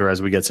need to go through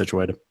as we get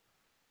situated.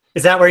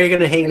 Is that where you're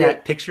going to hang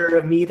that picture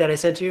of me that I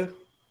sent you?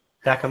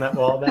 Back on that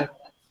wall back?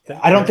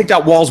 I don't think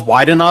that wall's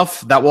wide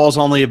enough. That wall's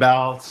only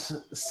about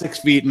 6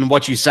 feet, and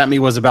what you sent me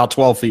was about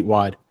 12 feet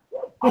wide.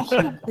 I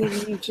can't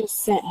believe you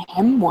just sent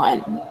him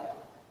one.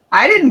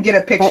 I didn't get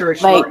a picture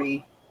of But, like-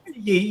 Shorty.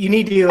 You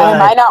need to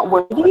Am I not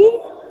worthy?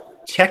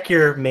 check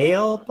your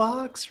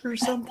mailbox or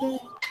something.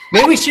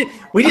 Maybe we should.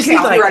 We just Okay,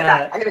 need I'll be like right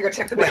back. I gotta go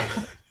check the mail.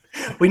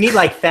 we need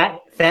like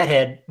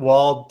fathead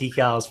wall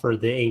decals for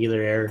the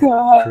Angular Air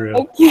God, crew.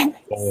 I can't.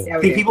 Yeah,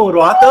 we Think do. people would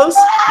want those?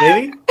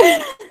 Maybe.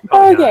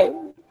 Okay.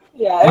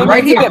 Yeah, it Right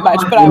might be here. a bit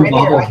much, but I'm Right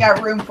here. I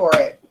got room for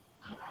it.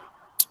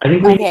 I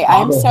think we Okay, need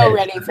I'm so bobbleheads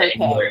ready for for the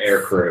Angular picks.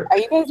 Air crew. Are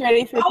you guys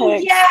ready for Oh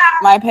picks? yeah.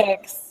 My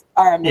picks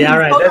are amazing. Yeah, all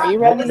right. Are you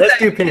ready? Let's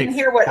do You didn't picks.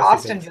 hear what Let's do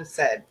Austin picks. just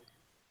said.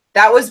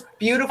 That was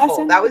beautiful.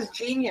 Austin? That was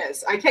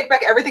genius. I take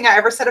back everything I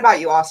ever said about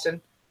you,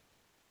 Austin.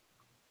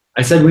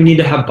 I said we need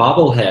to have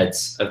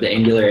bobbleheads of the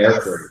Angular Air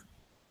Yes. crew.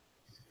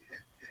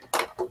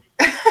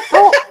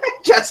 Well,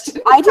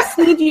 Justin. I just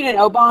need you to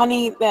know,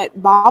 Bonnie, that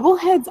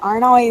bobbleheads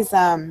aren't always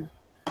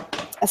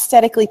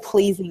aesthetically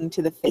pleasing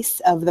to the face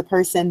of the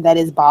person that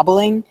is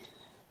bobbling.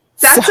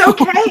 That's So-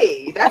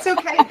 okay. That's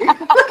okay.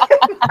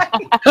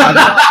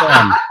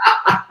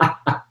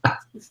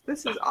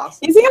 This is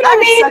awesome. You see what I That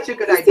is mean? such a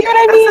good You see idea. what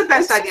I That's mean? the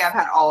best idea I've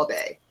had all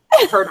day.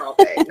 Heard all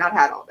day, not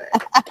had all day.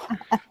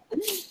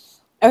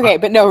 Okay,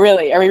 but no,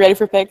 really. Are we ready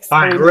for picks? All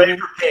Are right, we we're ready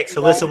for picks.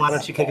 Alyssa, why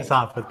don't you kick us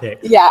off with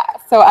picks? Yeah,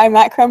 so I'm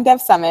at Chrome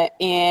Dev Summit,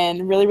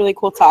 and really, really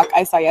cool talk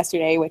I saw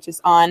yesterday, which is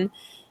on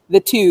the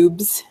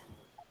tubes.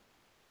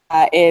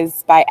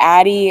 is by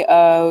Adi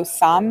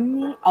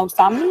Osami.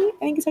 I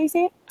think is how you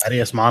say it. Adi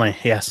Osmani,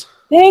 yes.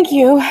 Thank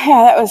you.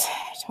 Yeah, that was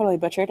totally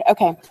butchered.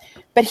 Okay.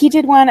 But he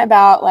did one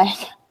about like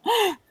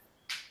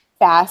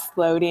fast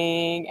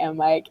loading and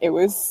like it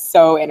was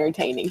so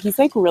entertaining. He's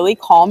like really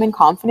calm and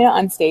confident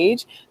on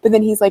stage, but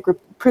then he's like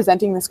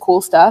presenting this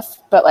cool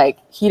stuff, but like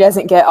he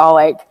doesn't get all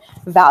like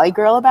Valley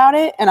Girl about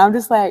it. And I'm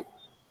just like,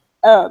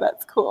 oh,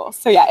 that's cool.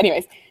 So yeah,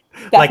 anyways,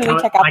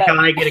 definitely check out that. How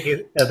I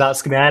get about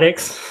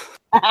schematics?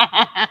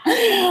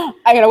 I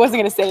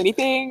wasn't going to say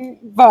anything,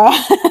 but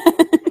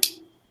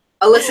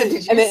Alyssa,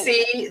 did you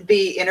see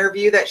the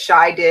interview that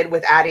Shai did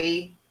with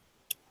Addie?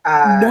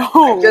 No.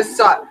 I just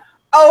saw.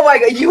 Oh my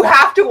god, you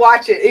have to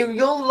watch it.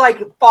 You'll like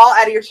fall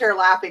out of your chair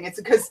laughing. It's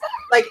because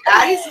like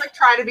Addie's like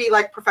trying to be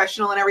like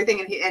professional and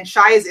everything, and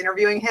Shai is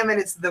interviewing him, and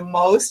it's the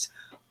most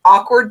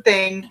awkward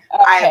thing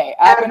I've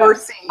ever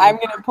seen. I'm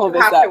gonna pull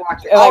this up. To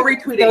watch it. I'll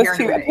retweet it here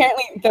in a minute.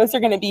 Apparently, those are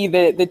gonna be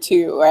the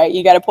two, right?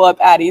 You got to pull up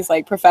Addie's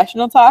like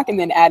professional talk and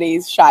then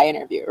Addie's Shai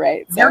interview,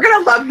 right? So. You're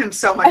gonna love him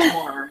so much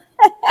more,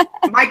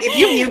 Mike. If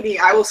you mute me,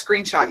 I will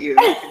screenshot you.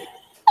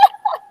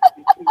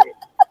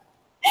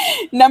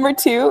 Number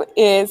 2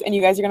 is, and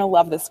you guys are gonna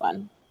love this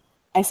one.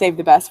 I saved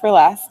the best for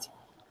last.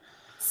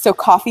 So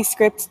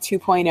CoffeeScript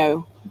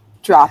 2.0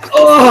 dropped.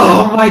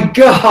 Oh my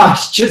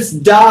gosh!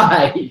 Just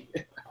die.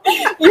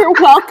 You're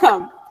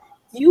welcome.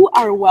 You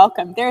are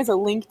welcome. There's a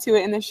link to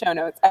it in the show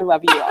notes. I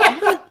love you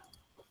all.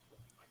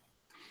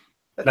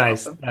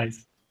 Nice, awesome.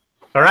 Nice.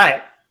 All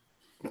right.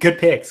 Good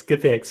picks.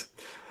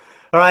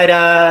 All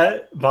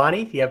right,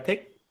 Bonnie, do you have a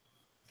pick?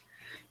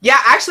 Yeah,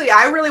 actually,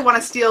 I really want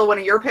to steal one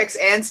of your picks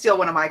and steal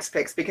one of Mike's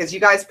picks because you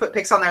guys put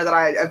picks on there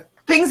that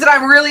things that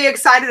I'm really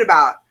excited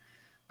about.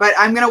 But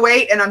I'm going to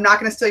wait, and I'm not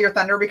going to steal your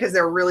thunder because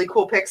they're really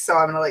cool picks, so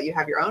I'm going to let you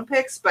have your own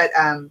picks. But,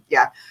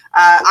 yeah,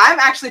 I'm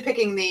actually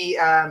picking the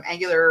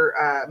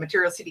Angular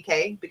Material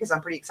CDK because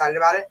I'm pretty excited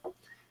about it.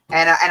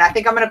 And I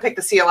think I'm going to pick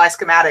the CLI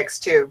schematics,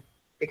 too,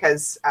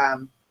 because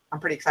I'm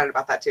pretty excited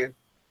about that, too.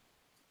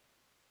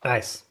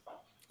 Nice.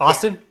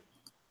 Austin?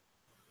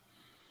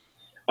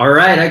 All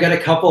right, I got a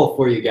couple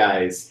for you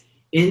guys.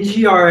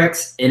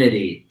 NGRX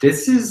Entity.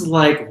 This is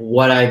like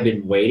what I've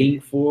been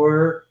waiting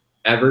for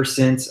ever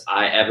since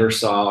I ever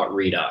saw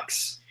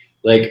Redux.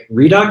 Like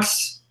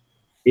Redux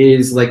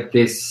is like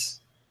this,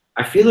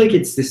 I feel like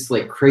it's this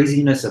like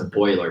craziness of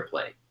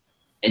boilerplate.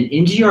 And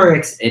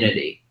NGRX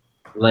Entity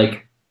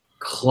like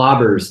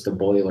clobbers the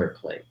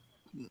boilerplate.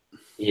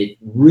 It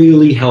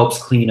really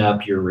helps clean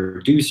up your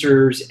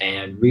reducers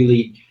and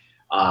really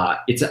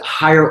it's a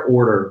higher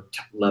order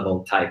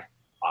level type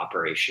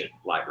operation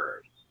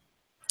library.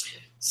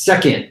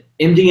 Second,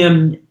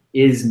 MDM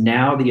is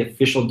now the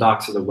official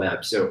docs of the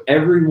web. So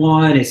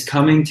everyone is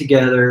coming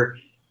together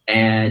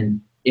and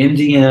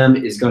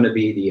MDM is going to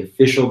be the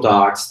official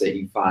docs that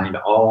you find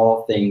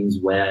all things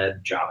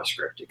web,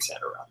 JavaScript, etc.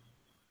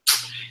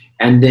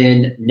 And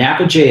then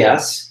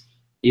Napa.js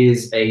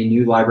is a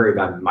new library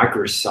by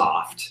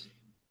Microsoft.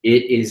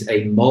 It is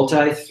a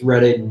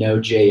multi-threaded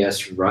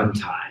Node.js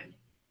runtime.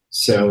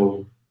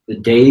 So the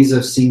days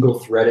of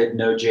single-threaded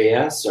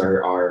Node.js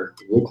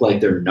look like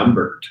they're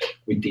numbered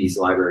with these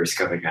libraries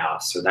coming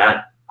out. So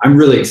that I'm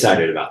really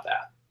excited about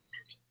that.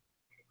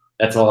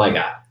 That's all I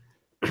got.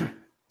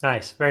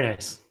 Nice, very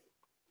nice.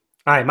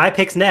 All right, my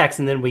picks next,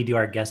 and then we do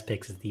our guest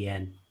picks at the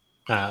end.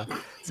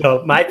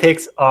 So my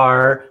picks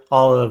are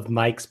all of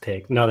Mike's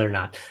picks. No, they're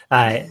not.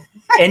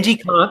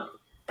 NGConf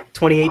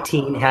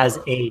 2018 has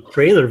a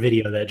trailer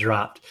video that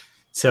dropped.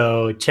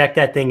 So check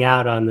that thing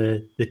out on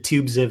the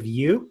tubes of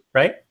you,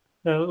 right,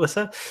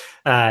 Alyssa?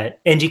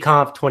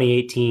 NGConf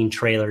 2018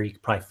 trailer. You can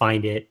probably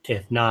find it.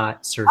 If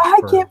not, search for... I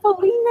can't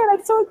believe it.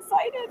 I'm so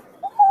excited.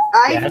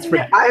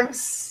 I'm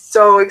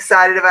so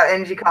excited about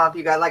NGConf,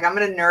 you guys. Like, I'm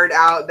going to nerd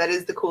out. That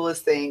is the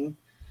coolest thing.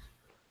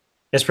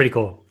 It's pretty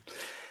cool.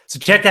 So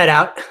check that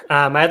out.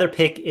 My other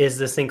pick is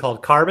this thing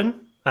called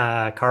Carbon.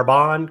 I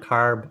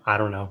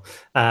don't know.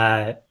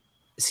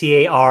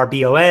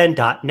 carbon.now.sh.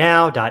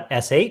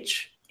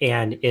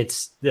 And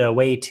it's the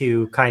way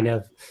to kind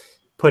of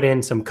put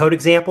in some code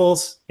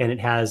examples, and it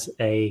has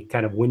a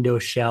kind of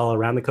Windows shell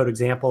around the code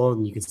example,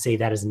 and you can save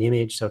that as an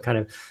image. So it kind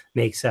of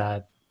makes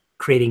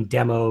creating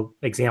demo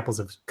examples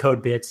of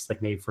code bits,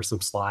 like maybe for some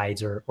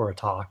slides or a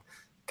talk.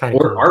 Kind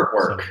of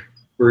artwork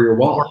for your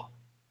wall.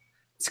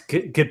 It's a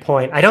good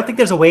point. I don't think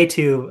there's a way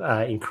to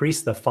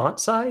increase the font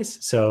size.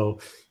 So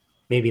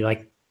maybe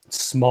like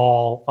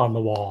small on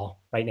the wall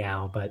right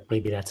now, but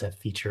maybe that's a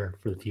feature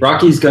for the future.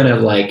 Rocky's going to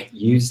like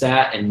use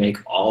that and make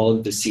all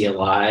of the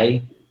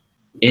CLI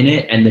in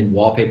it and then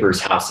wallpaper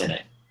his house in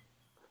it.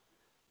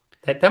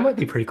 That might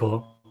be pretty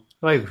cool.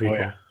 That might be pretty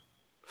cool. Yeah.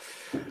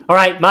 All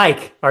right,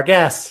 Mike, our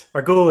guest,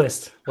 our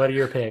Ghoulist. What are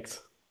your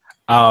picks?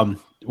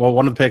 Well,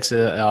 one of the picks,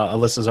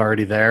 Alyssa's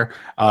already there,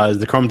 is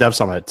the Chrome Dev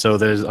Summit. So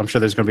I'm sure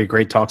there's going to be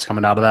great talks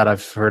coming out of that.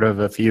 I've heard of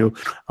a few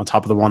on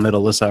top of the one that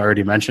Alyssa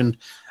already mentioned.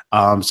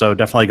 So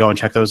definitely go and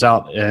check those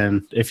out.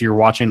 And if you're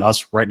watching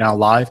us right now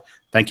live,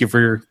 thank you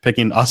for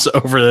picking us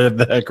over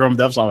the Chrome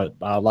Dev Summit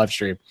live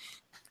stream.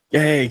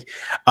 Yay.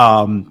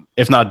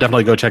 If not,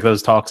 definitely go check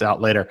those talks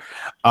out later.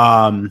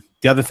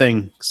 The other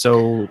thing,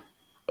 so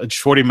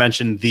Shorty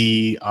mentioned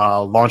the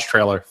launch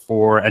trailer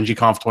for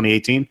NGConf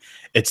 2018.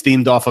 It's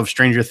themed off of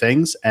Stranger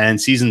Things, and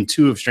season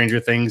 2 of Stranger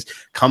Things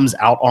comes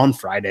out on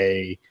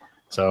Friday.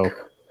 So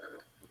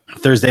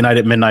Thursday night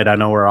at midnight, I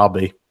know where I'll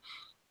be.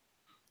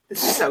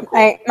 This is so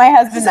cool. My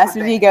husband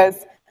messaged me, goes,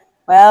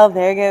 well,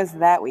 there goes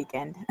that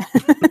weekend.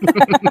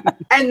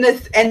 And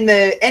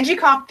the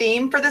NGConf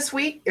theme for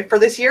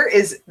this year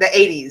is the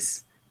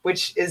 80s,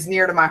 which is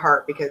near to my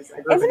heart because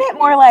I grew up in Isn't the it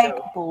more 80s, like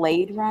so-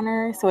 Blade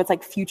Runner? So it's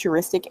like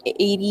futuristic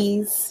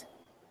 80s?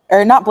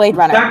 Or not Blade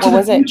Runner. Back to What the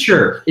was it?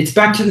 future. It's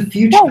Back to the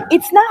future. No,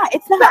 it's not.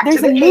 It's not. Back There's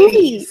to a the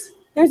movie. 80s.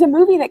 There's a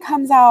movie that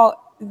comes out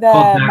Called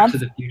the Back month. to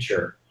the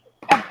Future.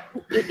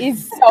 It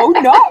is so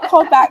not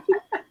called Back.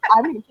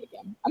 I'm gonna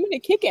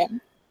kick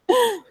him.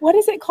 What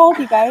is it called,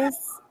 you guys?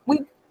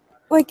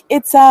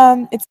 It's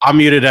I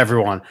muted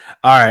everyone.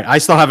 All right, I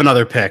still have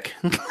another pick.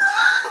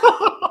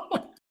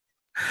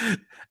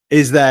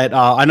 Is that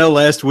I know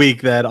last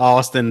week that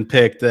Austin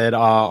picked that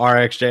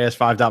RxJS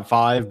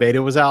 5.5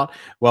 beta was out.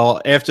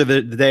 Well, after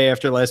the day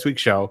after last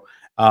week's show,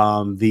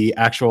 the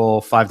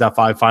actual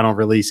 5.5 final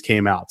release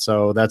came out.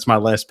 So that's my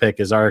last pick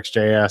is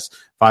RxJS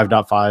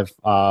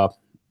 5.5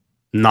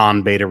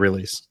 non-beta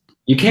release.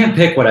 You can't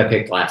pick what I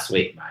picked last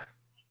week, Mike.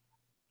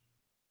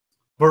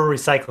 We're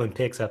recycling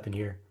picks up in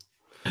here.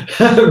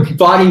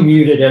 Body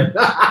muted him.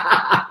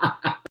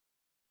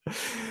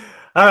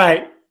 All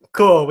right,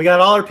 cool. We got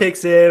all our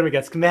picks in. We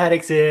got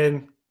schematics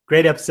in.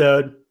 Great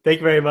episode. Thank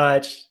you very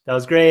much. That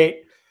was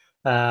great.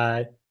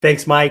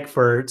 Thanks, Mike,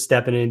 for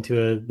stepping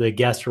into the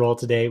guest role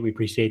today. We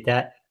appreciate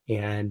that.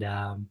 And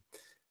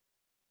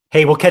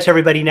hey, we'll catch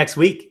everybody next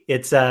week.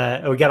 It's we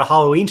got a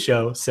Halloween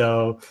show,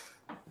 so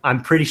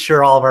I'm pretty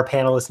sure all of our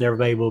panelists and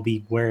everybody will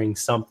be wearing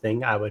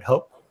something, I would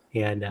hope.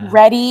 And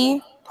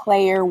Ready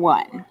Player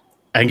One.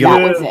 Angular,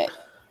 That was it.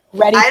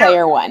 Ready I don't-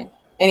 Player One.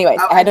 Anyways,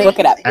 Oh, I had to look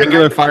it up.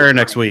 Angular Fire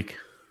next week.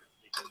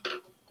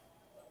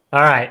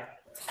 all right.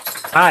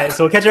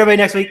 So we'll catch everybody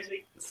next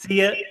week.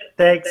 See ya.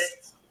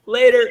 Thanks.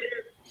 Later.